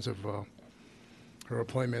in terms of her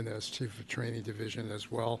appointment as Chief of Training Division as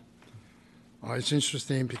well. It's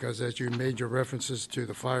interesting because as you made your references to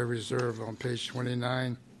the Fire Reserve on page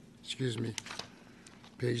 29,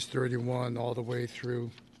 page 31, all the way through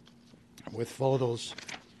with photos,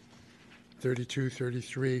 32,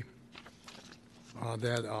 33,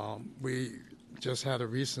 that we just had a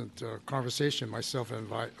recent conversation, myself and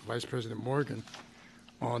Vice President Morgan,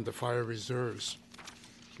 on the fire reserves.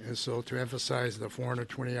 And so to emphasize the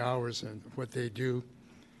 420 hours and what they do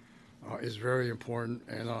is very important.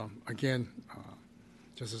 And again,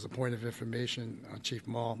 just as a point of information, Chief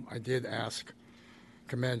Maul, I did ask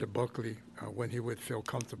Commander Buckley when he would feel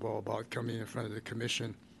comfortable about coming in front of the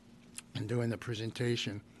commission and doing the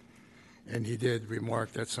presentation. And he did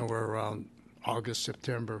remark that somewhere around August,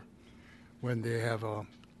 September, when they have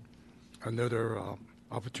another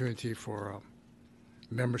opportunity for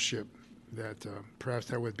membership, that perhaps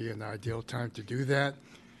that would be an ideal time to do that.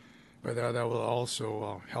 But that will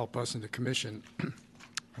also help us in the commission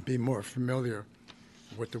be more familiar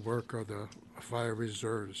with the work of the fire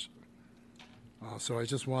reserves. So I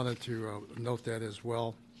just wanted to note that as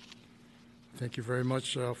well. Thank you very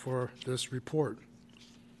much for this report.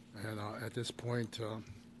 And at this point,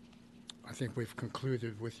 I think we've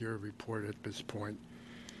concluded with your report at this point.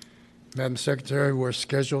 Madam Secretary, we're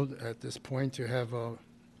scheduled at this point to have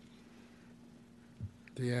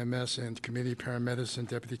the EMS and Community Paramedicine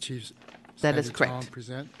Deputy Chief That is Sandy correct. Tong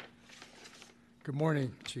present. Good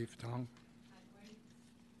morning, Chief Tong.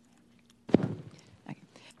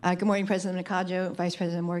 Good morning, President Nakajo, Vice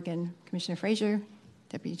President Morgan, Commissioner Frazier,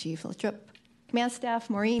 Deputy Chief Latroop, Command Staff,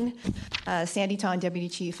 Maureen, Sandy Tong, Deputy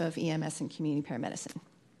Chief of EMS and Community Paramedicine.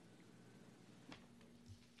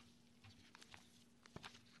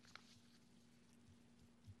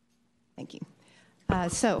 Thank you.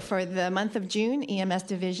 So for the month of June, EMS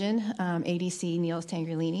Division, ADC Niels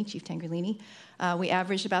Tangerlini, Chief Tangerlini, we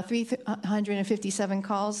averaged about 357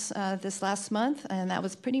 calls this last month, and that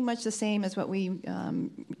was pretty much the same as what we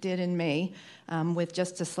did in May, with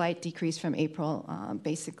just a slight decrease from April.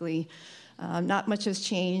 Basically, not much has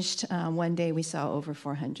changed. One day we saw over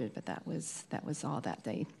 400, but that was all that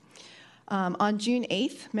day. On June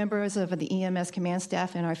 8th, members of the EMS command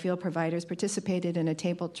staff and our field providers participated in a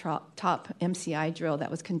tabletop MCI drill that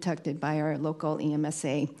was conducted by our local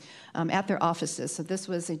EMSA at their offices. So this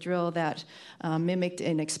was a drill that mimicked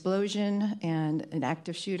an explosion and an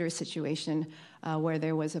active shooter situation where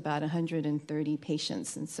there was about 130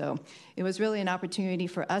 patients. And so it was really an opportunity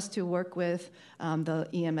for us to work with the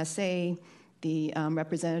EMSA, the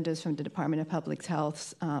representatives from the Department of Public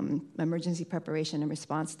Health's Emergency Preparation and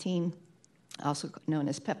Response Team, also known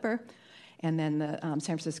as PEPPER, and then the San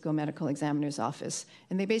Francisco Medical Examiner's Office.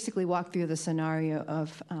 And they basically walked through the scenario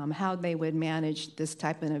of how they would manage this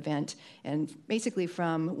type of event, and basically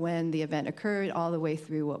from when the event occurred all the way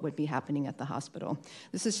through what would be happening at the hospital.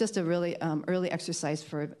 This is just a really early exercise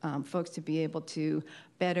for folks to be able to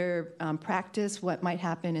better practice what might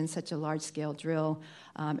happen in such a large-scale drill,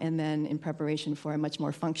 and then in preparation for a much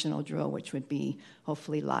more functional drill, which would be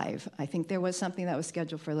hopefully live. I think there was something that was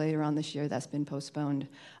scheduled for later on this year that's been postponed.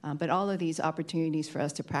 But all of these opportunities for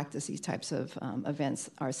us to practice these types of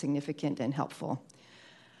events are significant and helpful.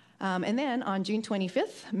 And then on June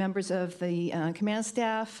 25th, members of the command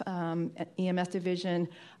staff, EMS division,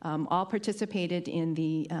 all participated in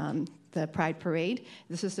the Pride Parade.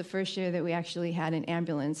 This is the first year that we actually had an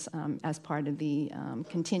ambulance as part of the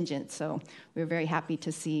contingent, so we were very happy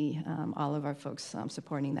to see all of our folks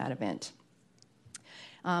supporting that event.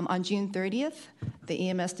 On June 30th, the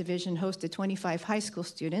EMS division hosted 25 high school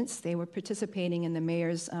students. They were participating in the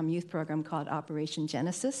mayor's youth program called Operation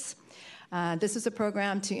Genesis. This is a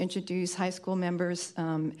program to introduce high school members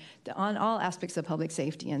on all aspects of public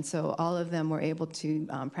safety, and so all of them were able to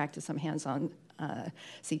practice some hands-on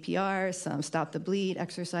CPR, some stop the bleed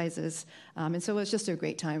exercises, and so it was just a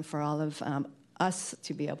great time for all of us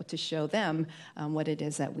to be able to show them what it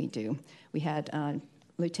is that we do. We had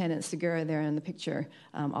Lieutenant Segura there in the picture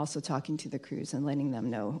also talking to the crews and letting them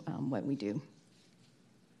know what we do.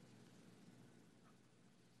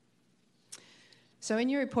 So in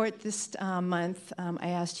your report this month, I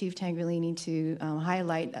asked Chief Tangerlini to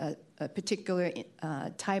highlight a particular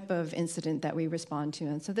type of incident that we respond to.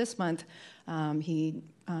 And so this month, he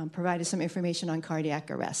provided some information on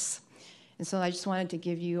cardiac arrests. And so I just wanted to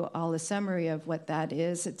give you all a summary of what that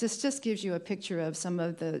is. It just gives you a picture of some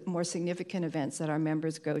of the more significant events that our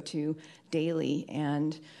members go to daily.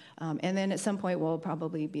 And then at some point, we'll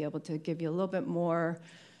probably be able to give you a little bit more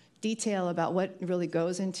detail about what really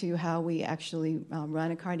goes into how we actually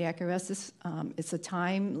run a cardiac arrest. It's a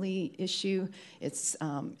timely issue. It's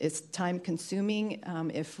time-consuming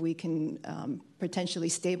if we can potentially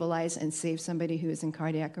stabilize and save somebody who is in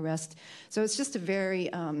cardiac arrest. So it's just a very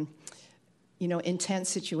intense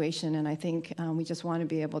situation, and I think we just want to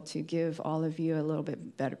be able to give all of you a little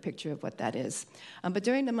bit better picture of what that is. But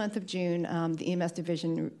during the month of June, the EMS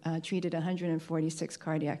division treated 146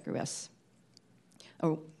 cardiac arrests.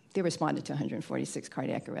 They responded to 146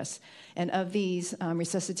 cardiac arrests. And of these,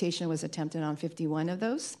 resuscitation was attempted on 51 of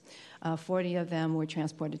those. 40 of them were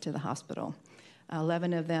transported to the hospital.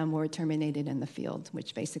 11 of them were terminated in the field,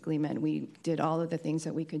 which basically meant we did all of the things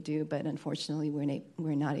that we could do, but unfortunately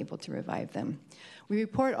we're not able to revive them. We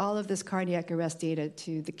report all of this cardiac arrest data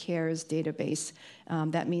to the CARES database.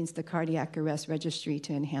 That means the Cardiac Arrest Registry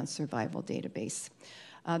to Enhance Survival database.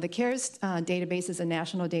 The CARES database is a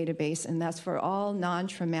national database, and that's for all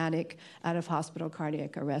non-traumatic out-of-hospital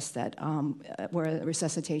cardiac arrests that, where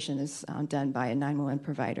resuscitation is done by a 911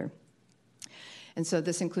 provider. And so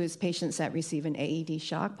this includes patients that receive an AED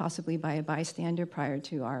shock, possibly by a bystander prior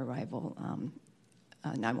to our arrival,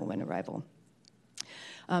 911 arrival.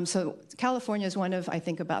 So California is one of, I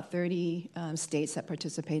think, about 30 states that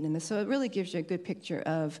participate in this. So it really gives you a good picture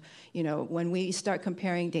of, when we start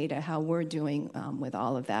comparing data, how we're doing with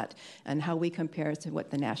all of that and how we compare to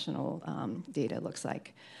what the national data looks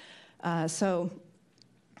like.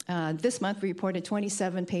 This month, we reported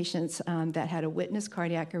 27 patients that had a witness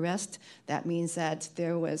cardiac arrest. That means that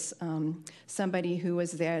there was somebody who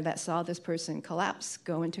was there that saw this person collapse,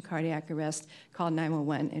 go into cardiac arrest, called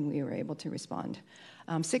 911, and we were able to respond.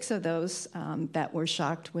 6 of those that were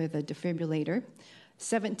shocked with a defibrillator,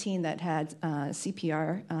 17 that had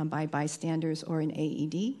CPR by bystanders or an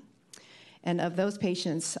AED. And of those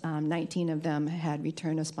patients, 19 of them had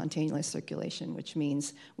return of spontaneous circulation, which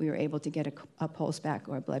means we were able to get a pulse back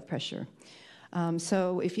or blood pressure.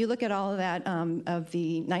 So if you look at all of that, of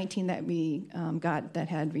the 19 that we got that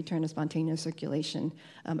had return of spontaneous circulation,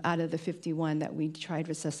 out of the 51 that we tried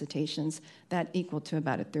resuscitations, that equaled to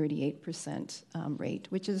about a 38% rate,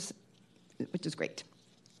 which is great.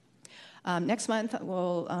 Next month,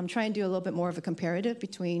 we'll try and do a little bit more of a comparative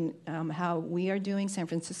between how we are doing San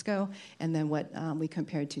Francisco and then what we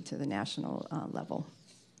compared to the national level.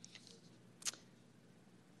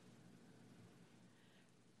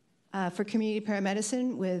 For community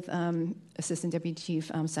paramedicine with Assistant Deputy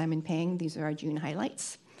Chief Simon Pang, these are our June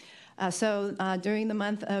highlights. During the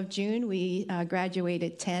month of June, we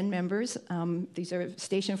graduated 10 members. These are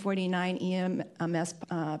Station 49 EMS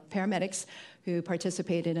paramedics who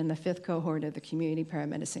participated in the 5th cohort of the community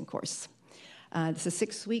paramedicine course. This is a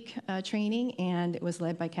 6-week training, and it was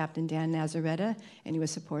led by Captain Dan Nazaretta, and he was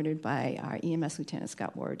supported by our EMS Lieutenant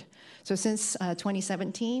Scott Ward. So since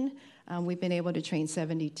 2017, we've been able to train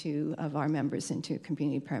 72 of our members into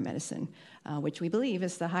community paramedicine, which we believe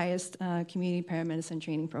is the highest community paramedicine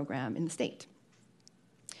training program in the state.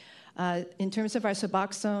 In terms of our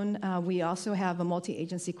Suboxone, we also have a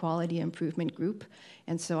multi-agency quality improvement group.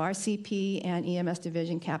 And so our CP and EMS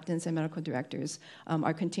division captains and medical directors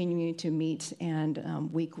are continuing to meet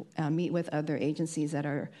and meet with other agencies that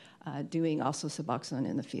are doing also Suboxone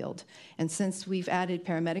in the field. And since we've added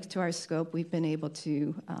paramedics to our scope, we've been able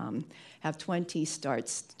to have 20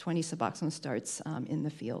 Suboxone starts in the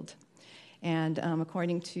field. And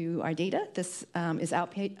according to our data, this is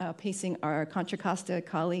outpacing our Contra Costa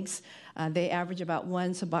colleagues. They average about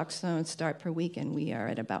 1 Suboxone start per week, and we are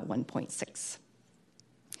at about 1.6.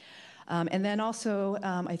 And then also,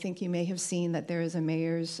 I think you may have seen that there is a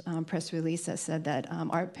mayor's press release that said that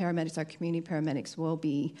our paramedics, our community paramedics, will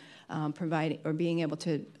be providing or being able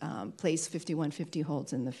to place 5150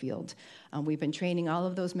 holds in the field. We've been training all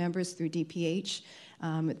of those members through DPH.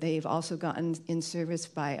 They've also gotten in service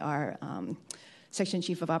by our Section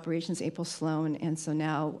Chief of Operations, April Sloan, and so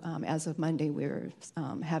now, as of Monday, we're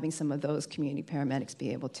having some of those community paramedics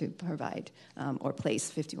be able to provide or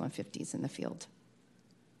place 5150s in the field.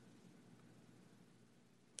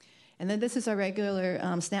 And then this is a regular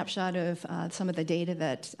snapshot of some of the data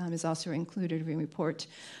that is also included in the report.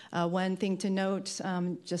 One thing to note,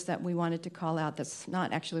 just that we wanted to call out that's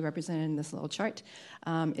not actually represented in this little chart,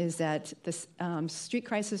 is that the street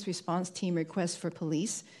crisis response team request for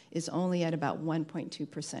police is only at about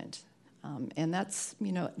 1.2%. And that's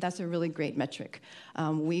a really great metric.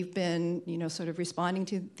 We've been, sort of responding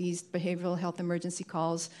to these behavioral health emergency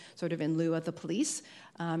calls sort of in lieu of the police,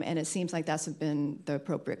 and it seems like that's been the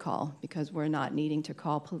appropriate call because we're not needing to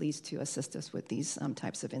call police to assist us with these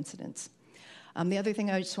types of incidents. The other thing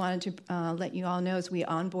I just wanted to let you all know is we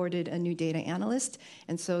onboarded a new data analyst,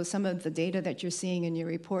 and so some of the data that you're seeing in your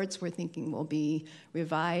reports we're thinking will be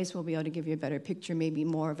revised. We'll be able to give you a better picture, maybe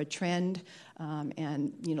more of a trend,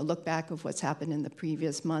 and look back of what's happened in the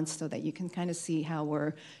previous months so that you can kind of see how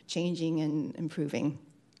we're changing and improving.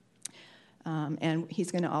 And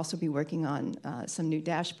he's going to also be working on some new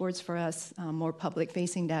dashboards for us, more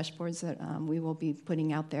public-facing dashboards that we will be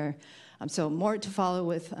putting out there. So more to follow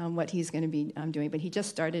with what he's going to be doing. But he just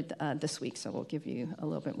started this week, so we'll give you a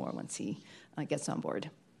little bit more once he gets on board.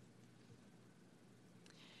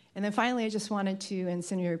 And then finally, I just wanted to, and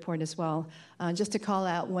send you a report as well, just to call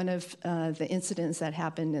out one of the incidents that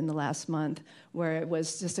happened in the last month where it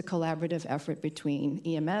was just a collaborative effort between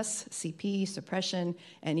EMS, CP, suppression,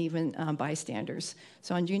 and even bystanders.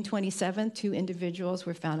 So on June 27th, 2 individuals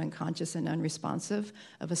were found unconscious and unresponsive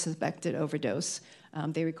of a suspected overdose.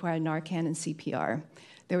 They required Narcan and CPR.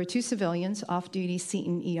 There were 2 civilians, off-duty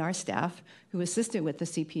Seton ER staff, who assisted with the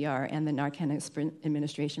CPR and the Narcan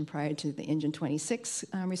administration prior to the Engine 26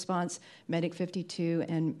 response, Medic 52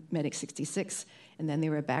 and Medic 66, and then they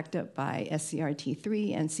were backed up by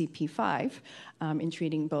SCRT3 and CP5 in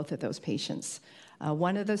treating both of those patients.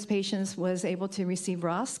 One of those patients was able to receive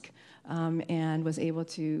ROSC and was able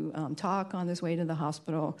to talk on his way to the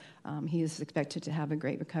hospital. He is expected to have a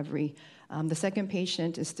great recovery. The second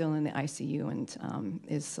patient is still in the ICU and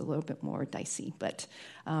is a little bit more dicey. But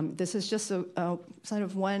this is just a sort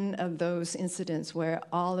of one of those incidents where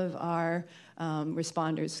all of our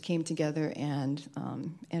responders came together and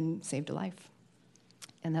saved a life.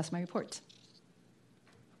 And that's my report.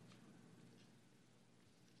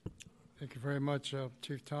 Thank you very much,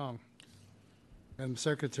 Chief Tong. Madam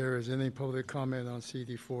Secretary, is any public comment on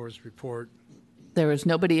CD4's report? There is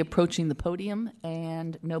nobody approaching the podium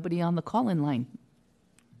and nobody on the call-in line.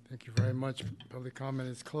 Thank you very much. Public comment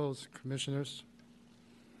is closed. Commissioners?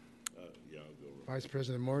 Yeah, I'll go. Vice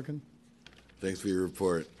President Morgan? Thanks for your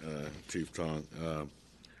report, Chief Tong.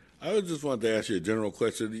 I just wanted to ask you a general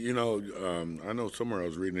question. I know somewhere I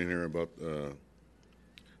was reading in here about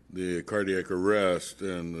the cardiac arrest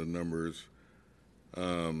and the numbers.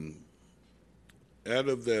 Out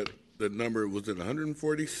of that number, was it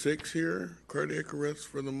 146 here, cardiac arrests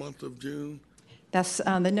for the month of June? That's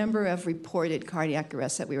the number of reported cardiac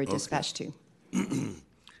arrests that we were dispatched to.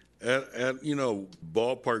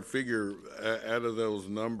 Ballpark figure, out of those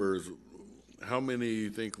numbers, how many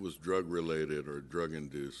you think was drug-related or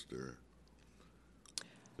drug-induced? Or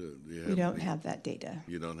We don't have that data.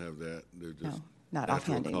 You don't have that? They're just No, not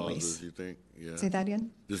natural offhand causes, anyways. you think? Yeah. Say that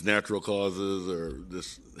again? Just natural causes or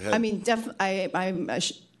just... I mean, I'm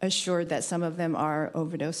assured that some of them are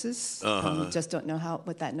overdoses. Just don't know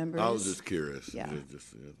what that number is. I was just curious. Yeah.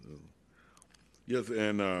 Yes,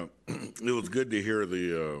 and it was good to hear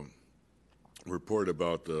the report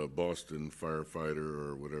about the Boston firefighter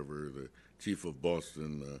or whatever, the chief of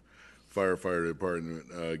Boston firefighter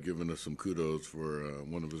department, giving us some kudos for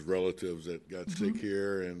one of his relatives that got sick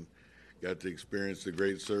here and got to experience the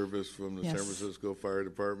great service from the Yes. San Francisco Fire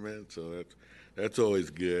Department. So that's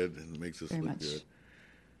always good and makes us Very look much. good.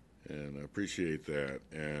 And I appreciate that.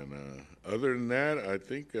 And other than that, I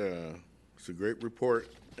think it's a great report.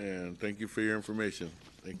 And thank you for your information.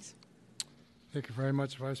 Thanks. Thank you very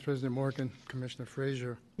much, Vice President Morgan. Commissioner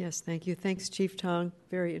Frazier? Yes, thank you. Thanks, Chief Tong.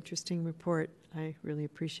 Very interesting report. I really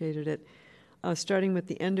appreciated it. Starting with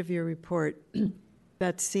the end of your report,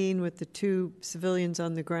 that scene with the 2 civilians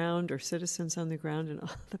on the ground or citizens on the ground and all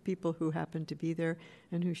the people who happened to be there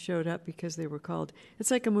and who showed up because they were called. It's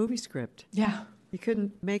like a movie script. Yeah. You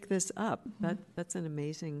couldn't make this up. That's an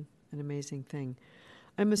amazing thing.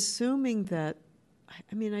 I'm assuming that,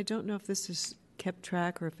 I don't know if this is kept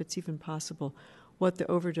track or if it's even possible, what the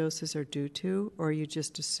overdoses are due to, or you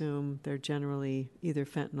just assume they're generally either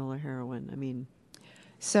fentanyl or heroin.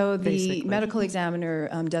 So the Basically. medical examiner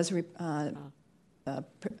does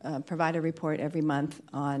provide a report every month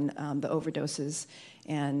on the overdoses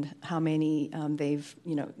and how many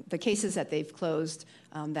the cases that they've closed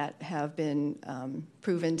that have been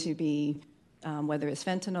proven to be, whether it's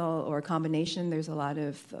fentanyl or a combination. There's a lot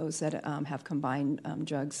of those that have combined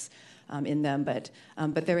drugs in them, but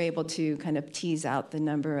they're able to kind of tease out the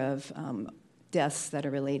number of deaths that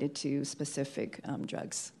are related to specific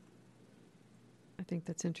drugs. I think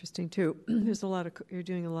that's interesting too. You're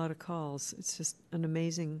doing a lot of calls. It's just an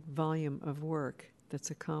amazing volume of work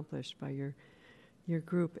that's accomplished by your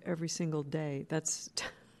group every single day.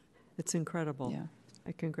 It's incredible. Yeah.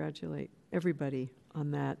 I congratulate everybody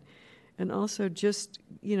on that. And also just,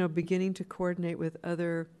 beginning to coordinate with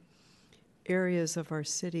other areas of our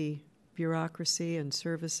city, bureaucracy and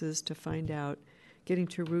services to find out, getting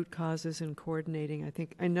to root causes and coordinating.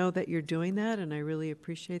 I know that you're doing that, and I really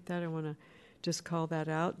appreciate that. I want to just call that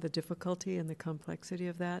out, the difficulty and the complexity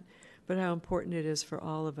of that, but how important it is for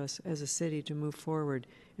all of us as a city to move forward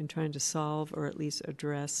in trying to solve or at least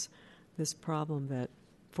address this problem that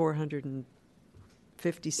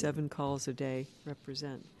 457 calls a day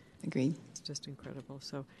represent. Agreed. It's just incredible.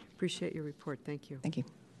 So appreciate your report. Thank you. Thank you.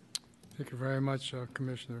 Thank you very much,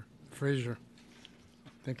 Commissioner Frazier.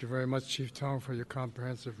 Thank you very much, Chief Tong, for your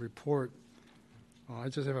comprehensive report. I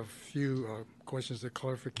just have a few questions of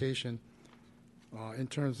clarification. In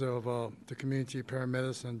terms of the Community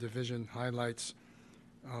Paramedicine Division highlights,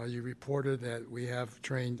 you reported that we have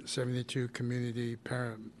trained 72 community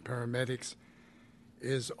paramedics.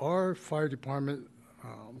 Is our fire department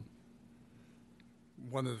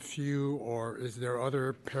one of the few, or is there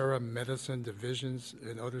other paramedicine divisions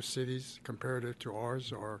in other cities comparative to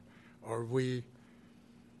ours, or are we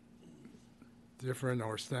different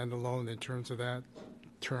or standalone in terms of that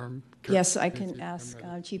term? Yes, I can Community ask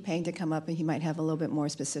paramedic. Chief Payne to come up, and he might have a little bit more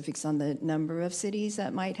specifics on the number of cities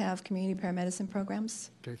that might have community paramedicine programs.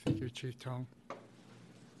 Okay, thank you, Chief Tong.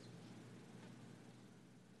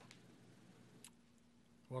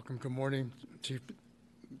 Welcome. Good morning, Chief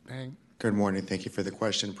Payne. Good morning. Thank you for the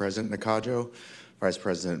question, President Nakajo, Vice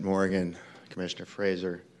President Morgan, Commissioner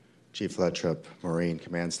Fraser, Chief Luttropp, Marine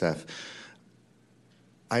Command Staff.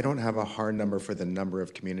 I don't have a hard number for the number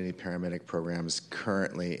of community paramedic programs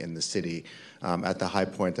currently in the city. At the high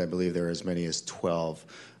point, I believe there are as many as 12.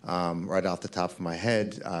 Right off the top of my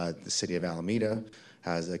head, the city of Alameda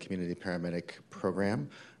has a community paramedic program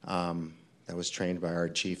that was trained by our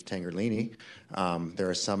Chief Tangerlini. There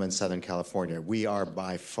are some in Southern California. We are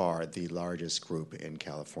by far the largest group in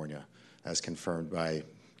California, as confirmed by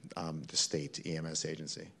the state EMS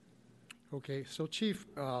agency. Okay, so Chief,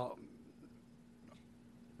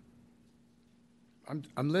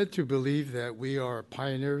 I'm led to believe that we are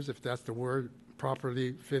pioneers, if that's the word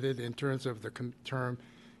properly fitted, in terms of the term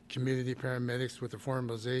community paramedics, with the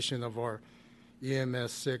formalization of our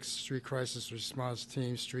EMS 6 Street Crisis Response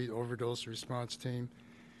Team, Street Overdose Response Team.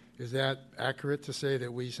 Is that accurate to say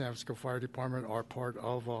that we, San Francisco Fire Department, are part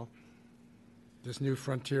of this new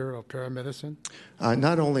frontier of paramedicine?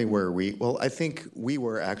 Not only were we, well, I think we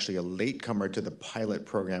were actually a latecomer to the pilot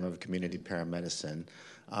program of community paramedicine,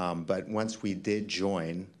 but once we did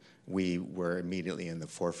join, we were immediately in the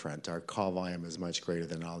forefront. Our call volume is much greater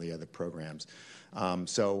than all the other programs.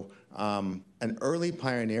 An early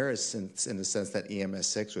pioneer is in the sense that EMS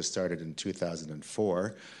 6 was started in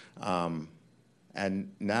 2004.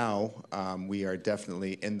 And now we are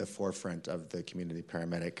definitely in the forefront of the community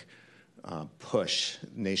paramedic push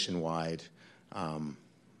nationwide.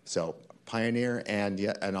 So pioneer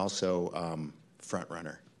and also front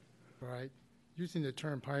runner. Right. Using the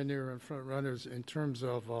term pioneer and front runners in terms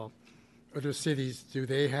of other cities, do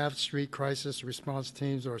they have street crisis response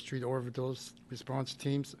teams or street overdose response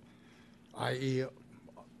teams, i.e.,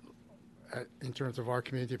 in terms of our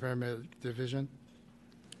community paramedic division?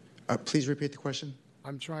 Please repeat the question.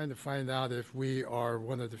 I'm trying to find out if we are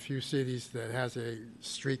one of the few cities that has a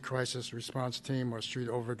street crisis response team or street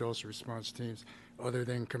overdose response teams, other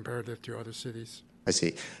than comparative to other cities. I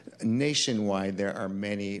see. Nationwide, there are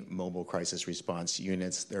many mobile crisis response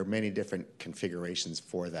units. There are many different configurations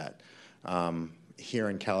for that.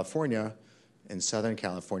 Here in California, in Southern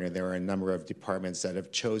California, there are a number of departments that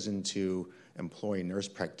have chosen to employ nurse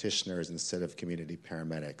practitioners instead of community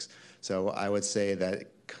paramedics. So I would say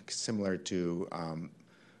that similar to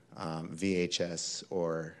VHS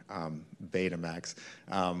or Betamax,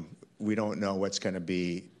 we don't know what's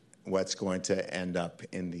going to end up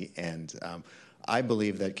in the end. I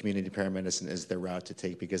believe that community paramedicine is the route to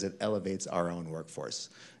take because it elevates our own workforce,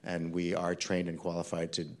 and we are trained and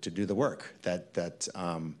qualified to do the work.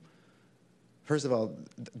 First of all,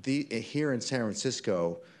 here in San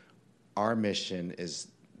Francisco, our mission is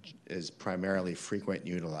primarily frequent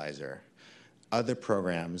utilizer. Other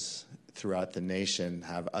programs throughout the nation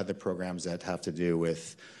have other programs that have to do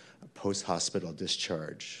with post-hospital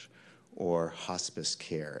discharge or hospice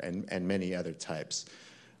care and many other types.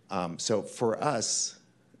 So for us,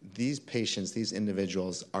 these patients, these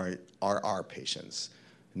individuals are our patients.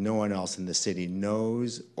 No one else in the city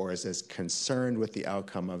knows or is as concerned with the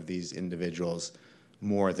outcome of these individuals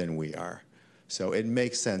more than we are. So it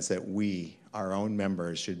makes sense that we, our own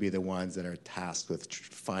members, should be the ones that are tasked with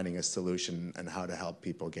finding a solution and how to help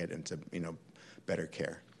people get into, better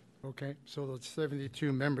care. Okay, so the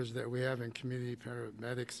 72 members that we have in community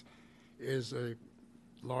paramedics is a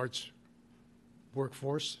large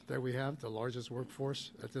workforce that we have, the largest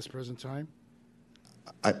workforce at this present time?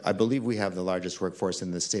 I believe we have the largest workforce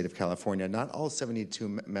in the state of California. Not all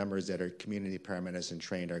 72 members that are community paramedicine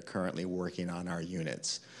trained are currently working on our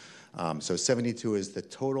units. So 72 is the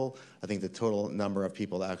total. I think the total number of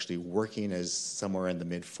people actually working is somewhere in the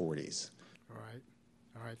mid-40s.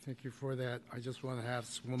 All right, thank you for that. I just want to have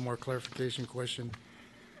one more clarification question.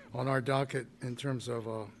 On our docket, in terms of,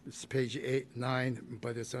 it's page 9,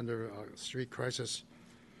 but it's under Street Crisis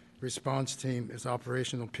Response Team, is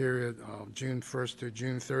operational period June 1st to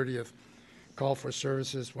June 30th. Call for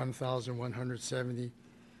services, 1,170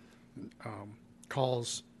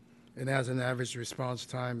 calls. It has an average response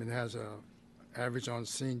time. It has a average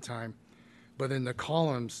on-scene time. But in the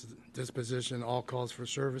columns, disposition, all calls for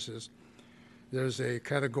services, there's a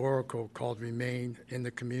categorical called Remain in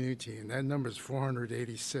the Community, and that number is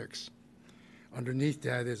 486. Underneath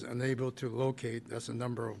that is Unable to Locate. That's a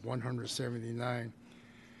number of 179.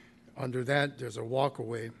 Under that, there's a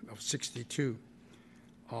walkaway of 62.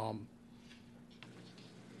 I'm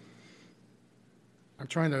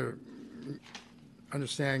trying to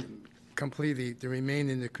understand completely the Remain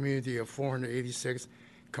in the Community of 486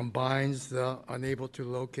 combines the Unable to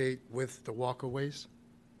Locate with the walkaways?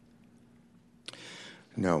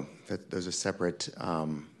 No, those are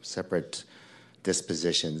separate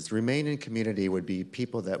dispositions. Remain in community would be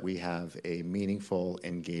people that we have a meaningful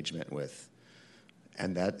engagement with,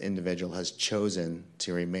 and that individual has chosen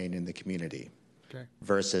to remain in the community, Okay.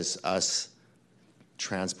 versus us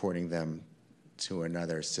transporting them to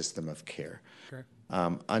another system of care. Okay.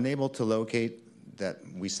 Unable to locate, that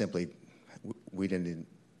we didn't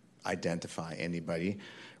identify anybody.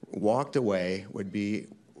 Walked away would be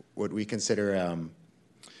what we consider,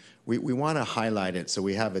 we want to highlight it so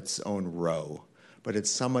we have its own row, but it's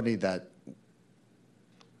somebody that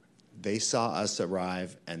they saw us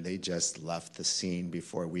arrive and they just left the scene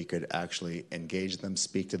before we could actually engage them,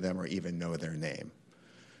 speak to them, or even know their name.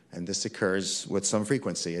 And this occurs with some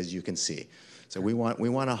frequency, as you can see. So we want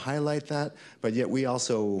to highlight that, but yet we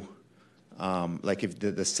also, like if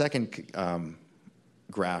the second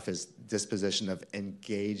graph is disposition of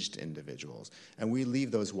engaged individuals, and we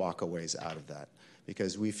leave those walkaways out of that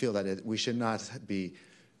because we feel that we should not be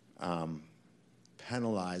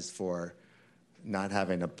penalized for not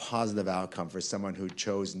having a positive outcome for someone who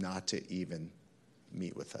chose not to even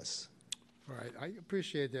meet with us. All right, I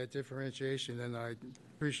appreciate that differentiation, and I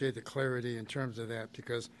appreciate the clarity in terms of that,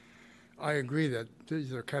 because I agree that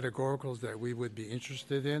these are categoricals that we would be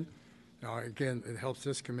interested in. Now, again, it helps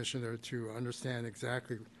this commissioner to understand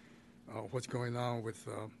exactly what's going on with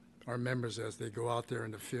our members as they go out there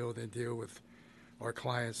in the field and deal with our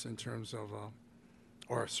clients in terms of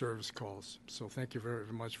our service calls. So thank you very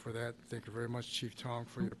much for that. Thank you very much, Chief Tong,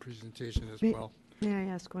 for your presentation as well. May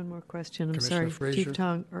I ask one more question? I'm Commissioner sorry, Frazier? Chief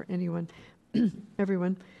Tong or anyone,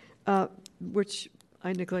 everyone, which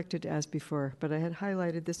I neglected to ask before, but I had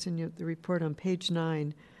highlighted this in the report on page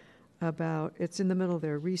 9 about, it's in the middle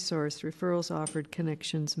there, resource, referrals offered,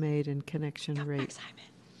 connections made, and connection rate.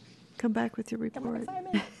 Come back with your report.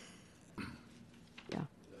 Yeah.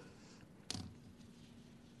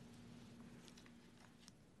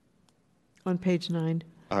 On page 9.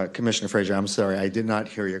 Commissioner Frazier, I'm sorry, I did not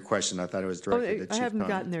hear your question. I thought it was directed to Chief I haven't Tong.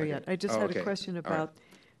 gotten there Okay. yet. I just Oh, had okay. a question All right. about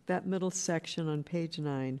that middle section on page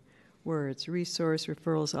 9, where it's resource,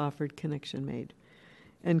 referrals offered, connection made.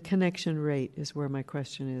 And connection rate is where my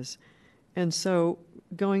question is. And so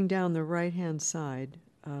going down the right-hand side,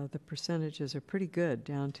 the percentages are pretty good,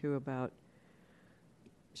 down to about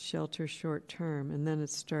shelter short-term, and then it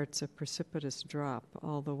starts a precipitous drop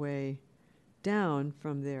all the way down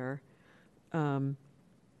from there.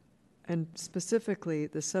 And specifically,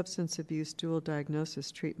 the substance abuse dual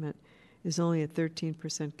diagnosis treatment is only a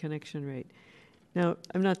 13% connection rate. Now,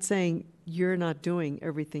 I'm not saying you're not doing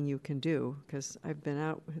everything you can do, because I've been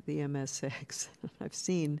out with the MSX. I've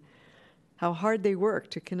seen how hard they work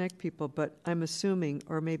to connect people, but I'm assuming,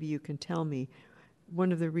 or maybe you can tell me,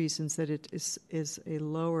 one of the reasons that it is a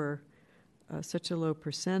lower, such a low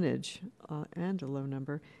percentage and a low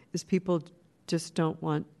number is people just don't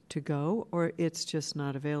want to go, or it's just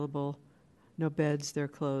not available, no beds, they're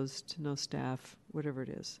closed, no staff, whatever it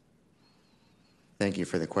is. Thank you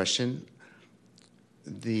for the question.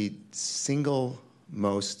 The single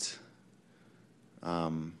most,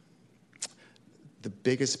 the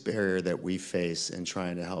biggest barrier that we face in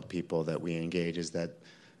trying to help people that we engage is that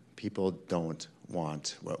people don't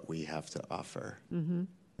want what we have to offer. Mm-hmm.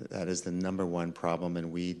 That is the number one problem,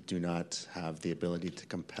 and we do not have the ability to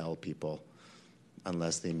compel people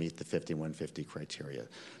unless they meet the 5150 criteria.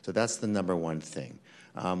 So that's the number one thing.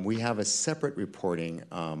 We have a separate reporting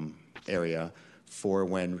area for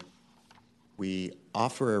when we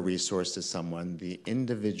offer a resource to someone, the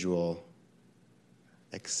individual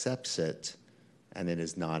accepts it, and it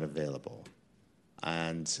is not available.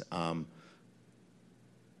 And I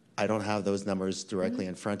don't have those numbers directly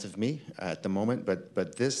in front of me at the moment,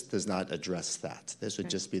 but this does not address that. This would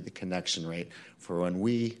just be the connection rate for when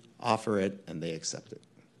we offer it and they accept it.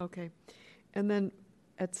 Okay. And then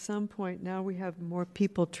at some point, now we have more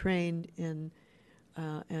people trained in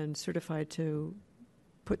and certified to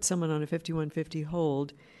put someone on a 5150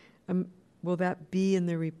 hold. Will that be in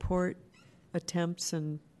the report, attempts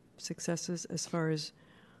and successes as far as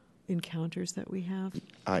encounters that we have?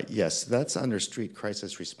 Yes, that's under street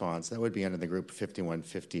crisis response. That would be under the group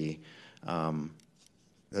 5150.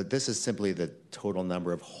 This is simply the total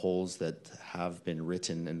number of holds that have been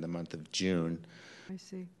written in the month of June. I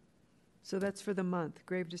see. So that's for the month,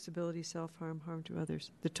 grave disability, self-harm, harm to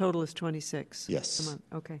others. The total is 26. Yes. A month.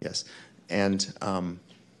 Okay. Yes. And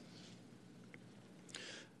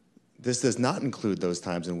this does not include those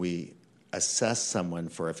times when we assess someone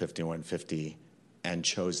for a 5150 and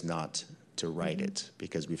chose not to write it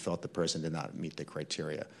because we felt the person did not meet the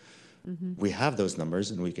criteria. We have those numbers,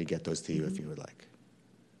 and we could get those to you if you would like.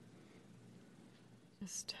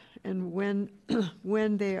 And when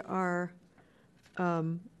when they are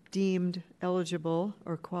deemed eligible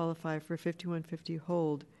or qualify for 5150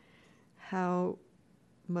 hold, how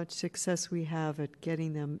much success we have at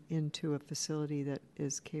getting them into a facility that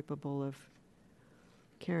is capable of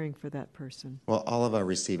caring for that person? Well, all of our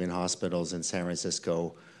receiving hospitals in San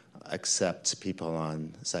Francisco accept people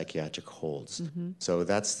on psychiatric holds. So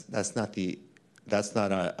that's not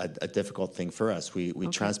a difficult thing for us. We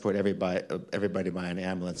transport everybody by an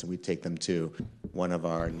ambulance, and we take them to one of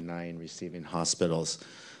our 9 receiving hospitals.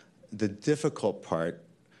 The difficult part,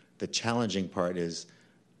 the challenging part is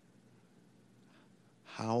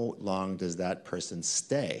how long does that person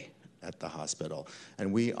stay at the hospital?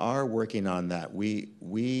 And we are working on that. We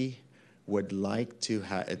would like to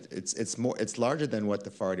have it's larger than what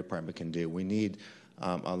the fire department can do. We need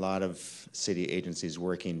a lot of city agencies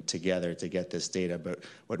working together to get this data. But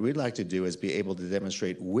what we'd like to do is be able to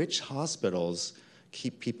demonstrate which hospitals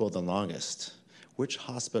keep people the longest, which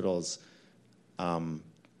hospitals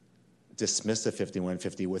dismiss a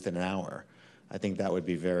 5150 within an hour. I think that would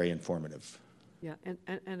be very informative. Yeah,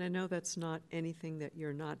 and I know that's not anything that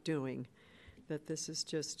you're not doing, that this is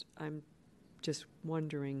just, I'm just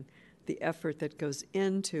wondering the effort that goes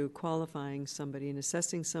into qualifying somebody and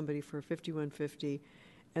assessing somebody for 5150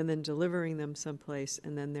 and then delivering them someplace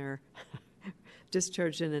and then they're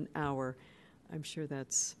discharged in an hour. I'm sure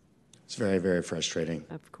that's... It's very, very frustrating.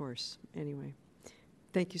 Of course. Anyway,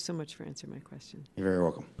 thank you so much for answering my question. You're very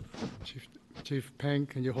welcome. Chief Peng,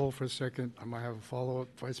 can you hold for a second? I might have a follow-up.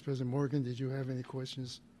 Vice President Morgan, did you have any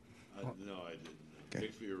questions? No, I didn't.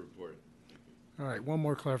 Thanks for your report. All right, one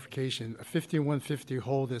more clarification. A 5150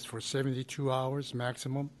 hold is for 72 hours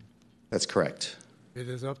maximum? That's correct. It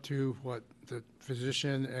is up to, what, the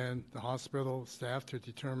physician and the hospital staff to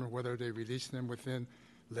determine whether they release them within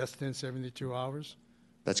less than 72 hours?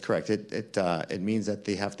 That's correct. It means that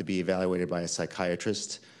they have to be evaluated by a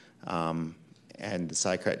psychiatrist, and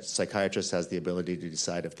the psychiatrist has the ability to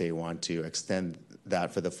decide if they want to extend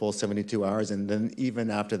that for the full 72 hours, and then even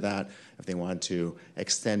after that, if they want to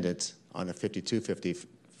extend it on a 5250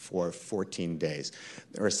 for 14 days.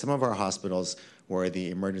 There are some of our hospitals where the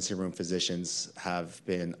emergency room physicians have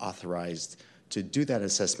been authorized to do that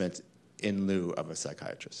assessment in lieu of a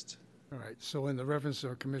psychiatrist. All right, so in the reference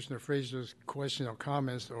of Commissioner Frazier's question or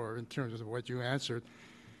comments, or in terms of what you answered,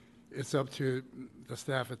 it's up to the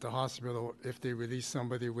staff at the hospital if they release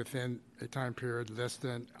somebody within a time period less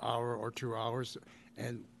than an hour or 2 hours.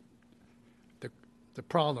 And the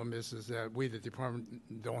problem is that we, the department,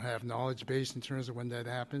 don't have knowledge base in terms of when that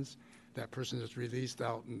happens. That person is released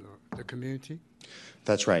out in the community.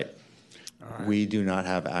 That's right. All right. We do not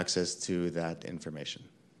have access to that information.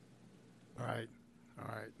 All right. All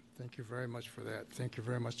right. Thank you very much for that. Thank you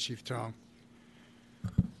very much, Chief Tong.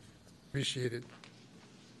 Appreciate it.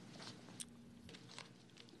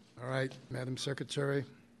 All right, Madam Secretary.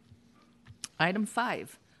 Item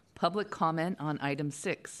 5, public comment on item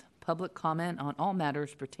 6. Public comment on all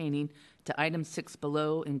matters pertaining to item 6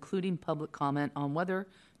 below, including public comment on whether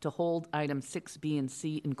to hold item 6B and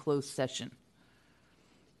C in closed session.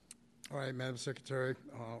 All right, Madam Secretary,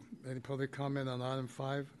 any public comment on item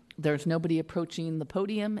 5? There's nobody approaching the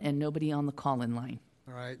podium and nobody on the call-in line.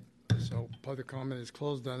 All right, so public comment is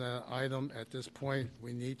closed on that item. At this point,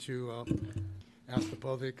 we need to ask the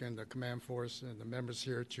public and the command force and the members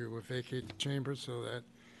here to vacate the chamber so that...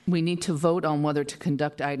 We need to vote on whether to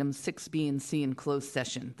conduct items 6B and C in closed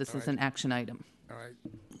session. This is an action item. All right.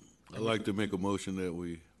 I'd like to make a motion that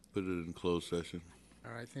we put it in closed session.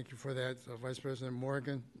 All right, thank you for that, Vice President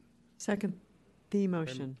Morgan. Second the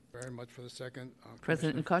motion. Very much for the second.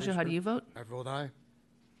 President Commissioner Nakajo, how do Frisber? you vote? I vote aye.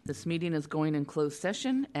 This meeting is going in closed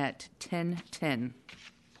session at 10:10.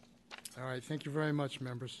 All right, thank you very much,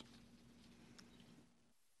 members.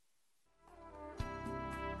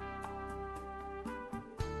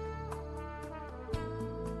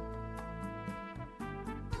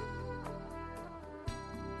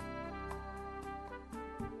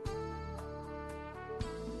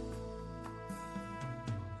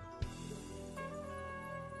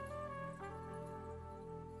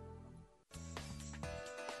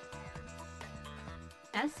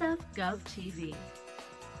 SF Gov TV,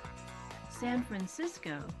 San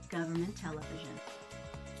Francisco Government Television.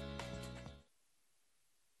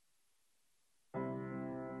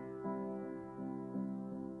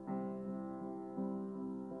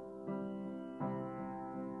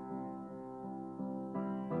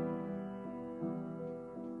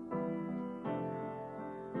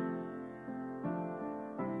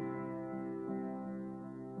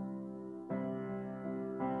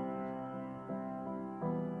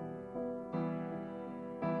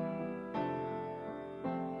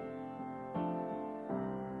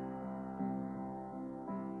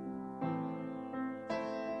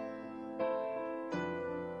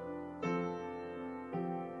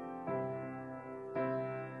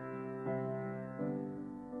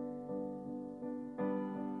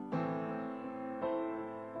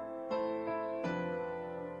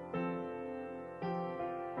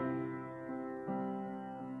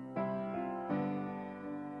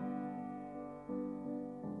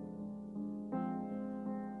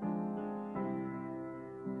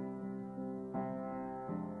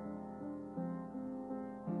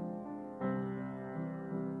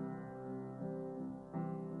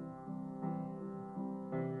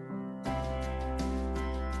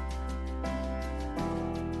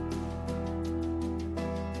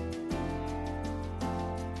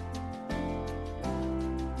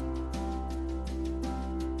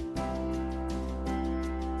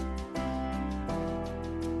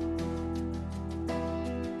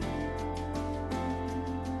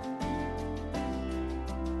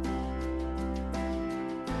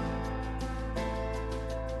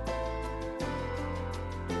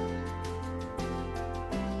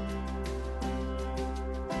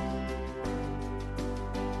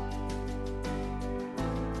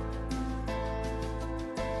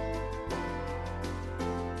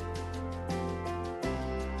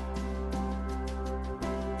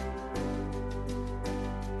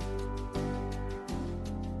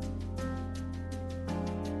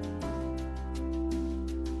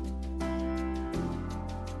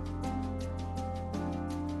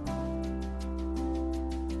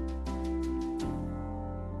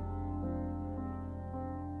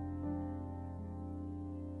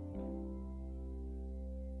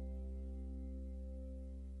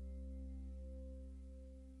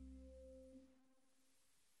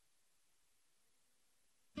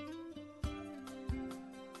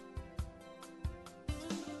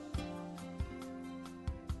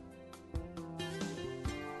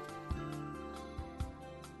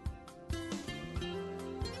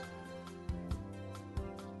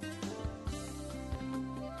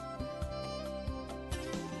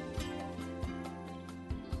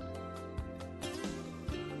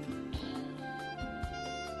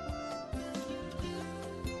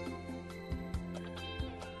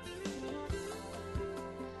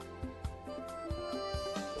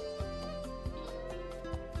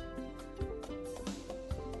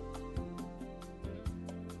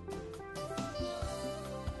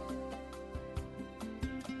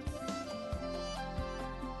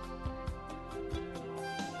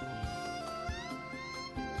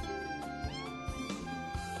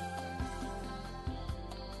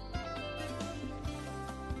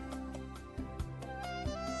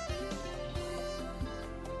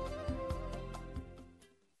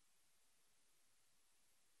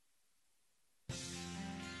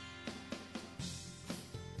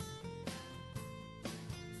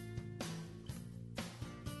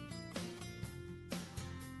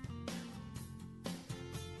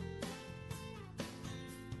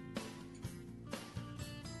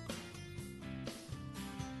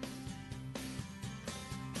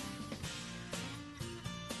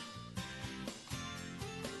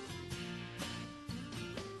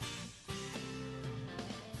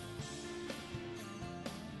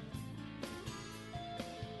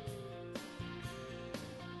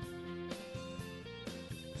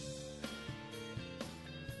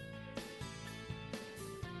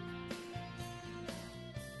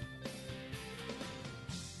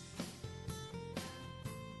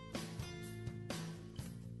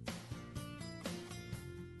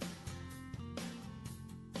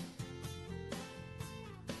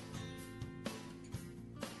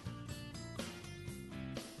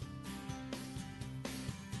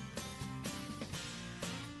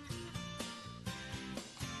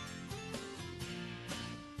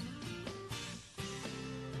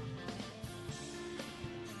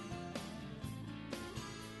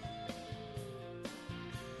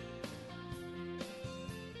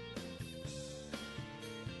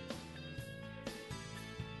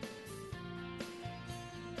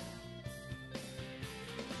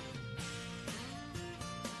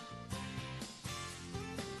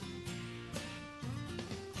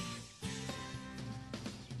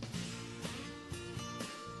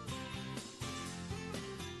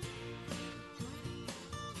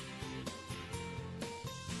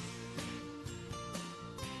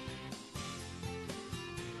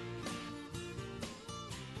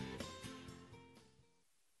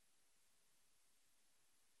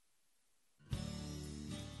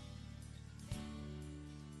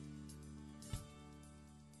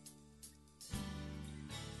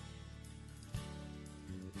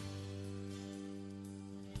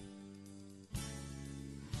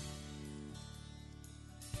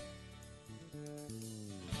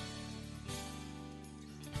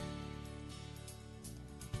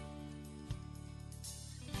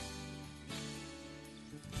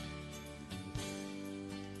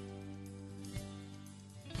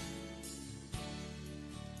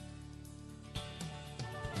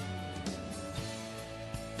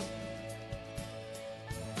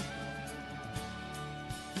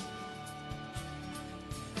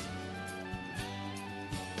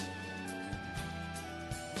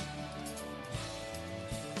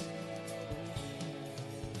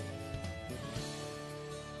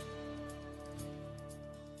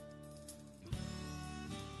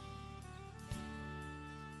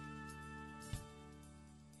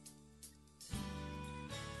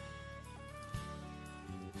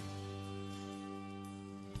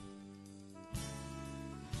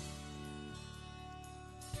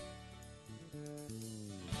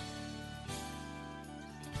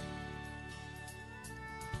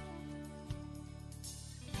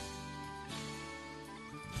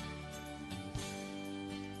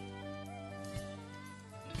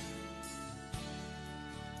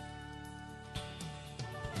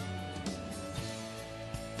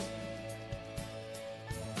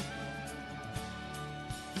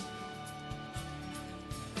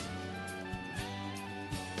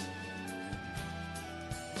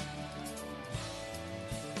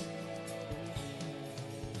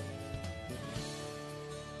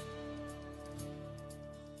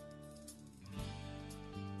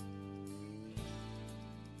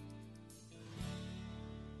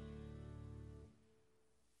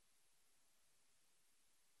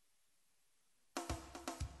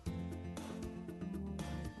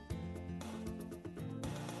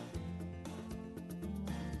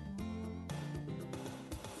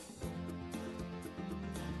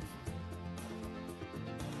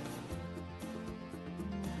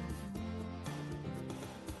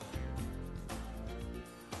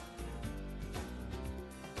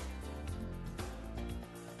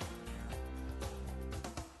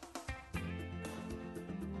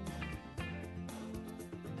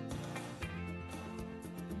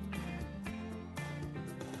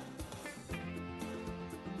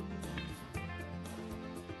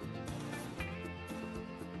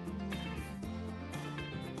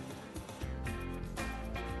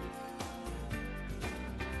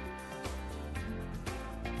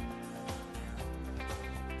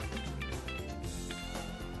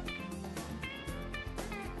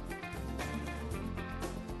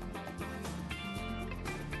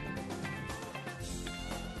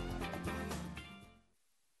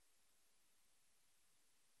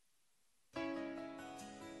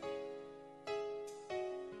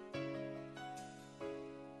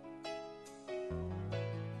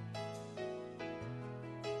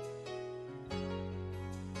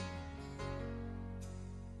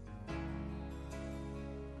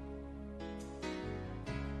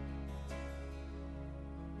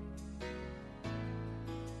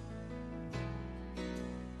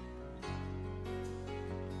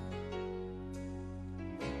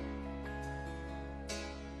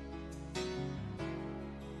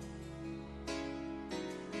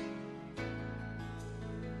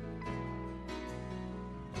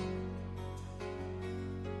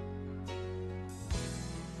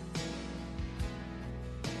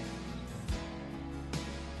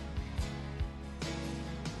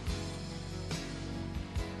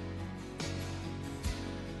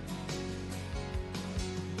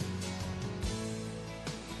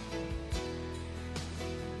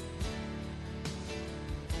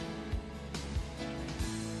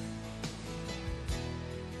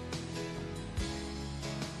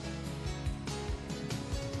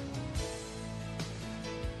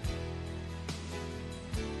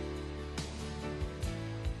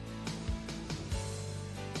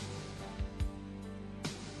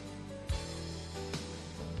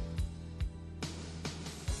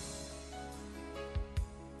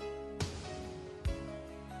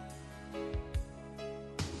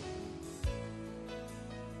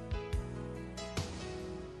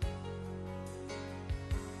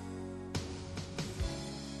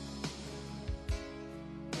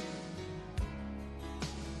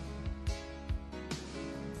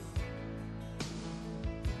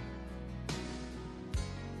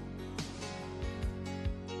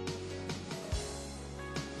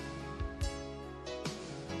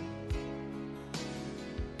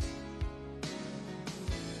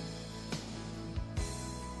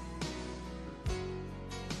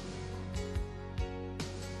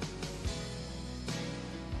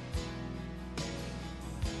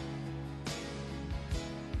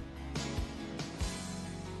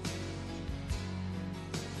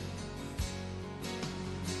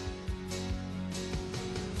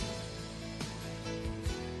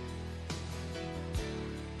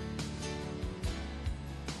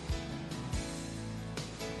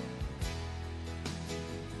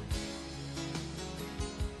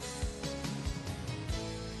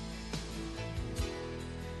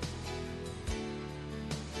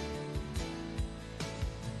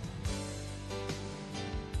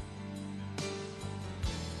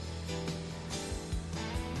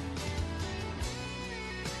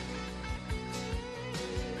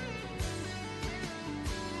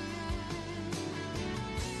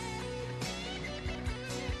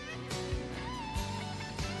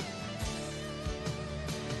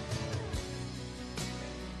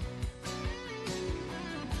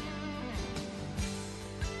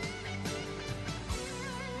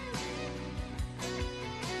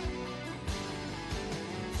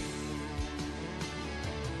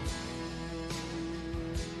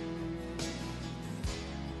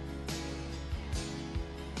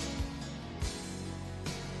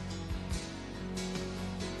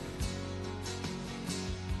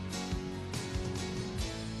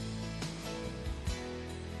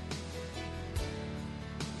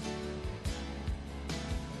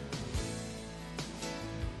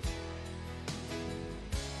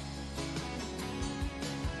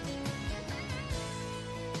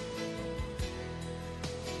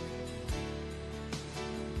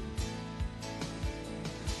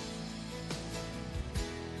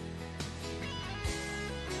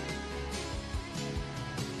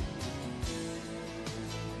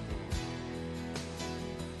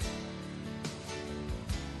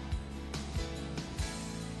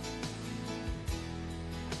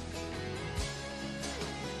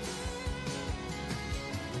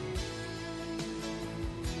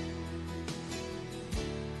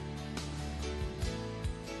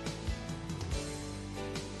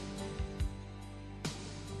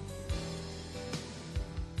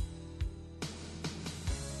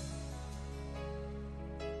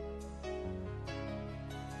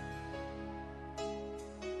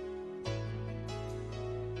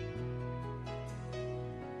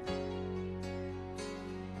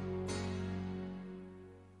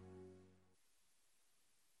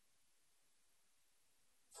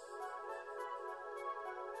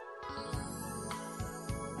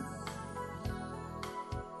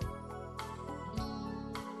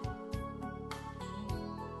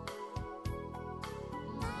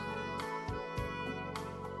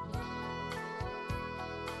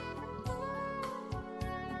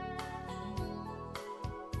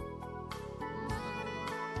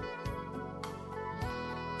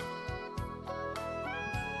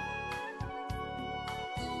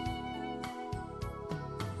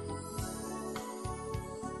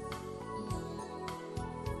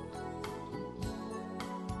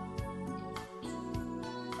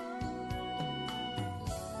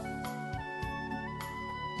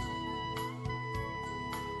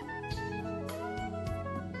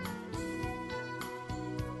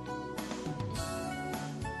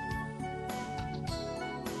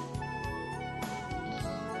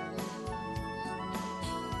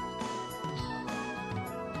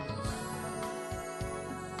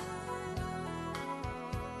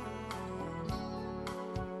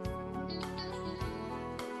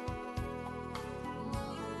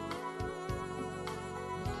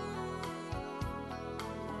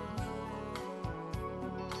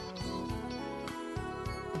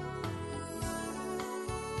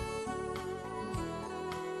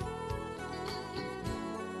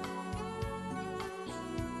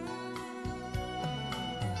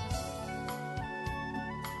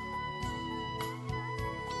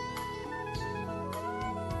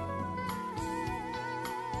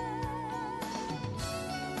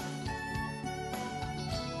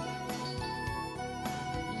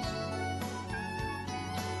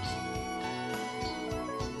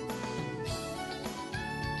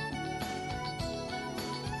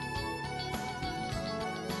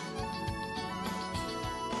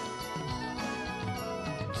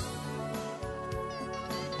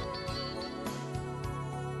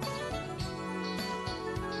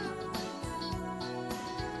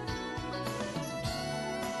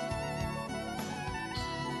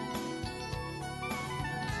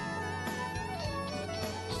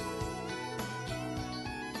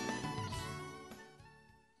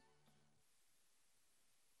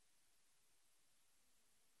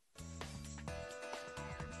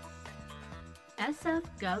 SF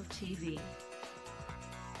Gov TV,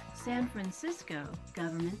 San Francisco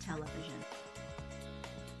Government Television.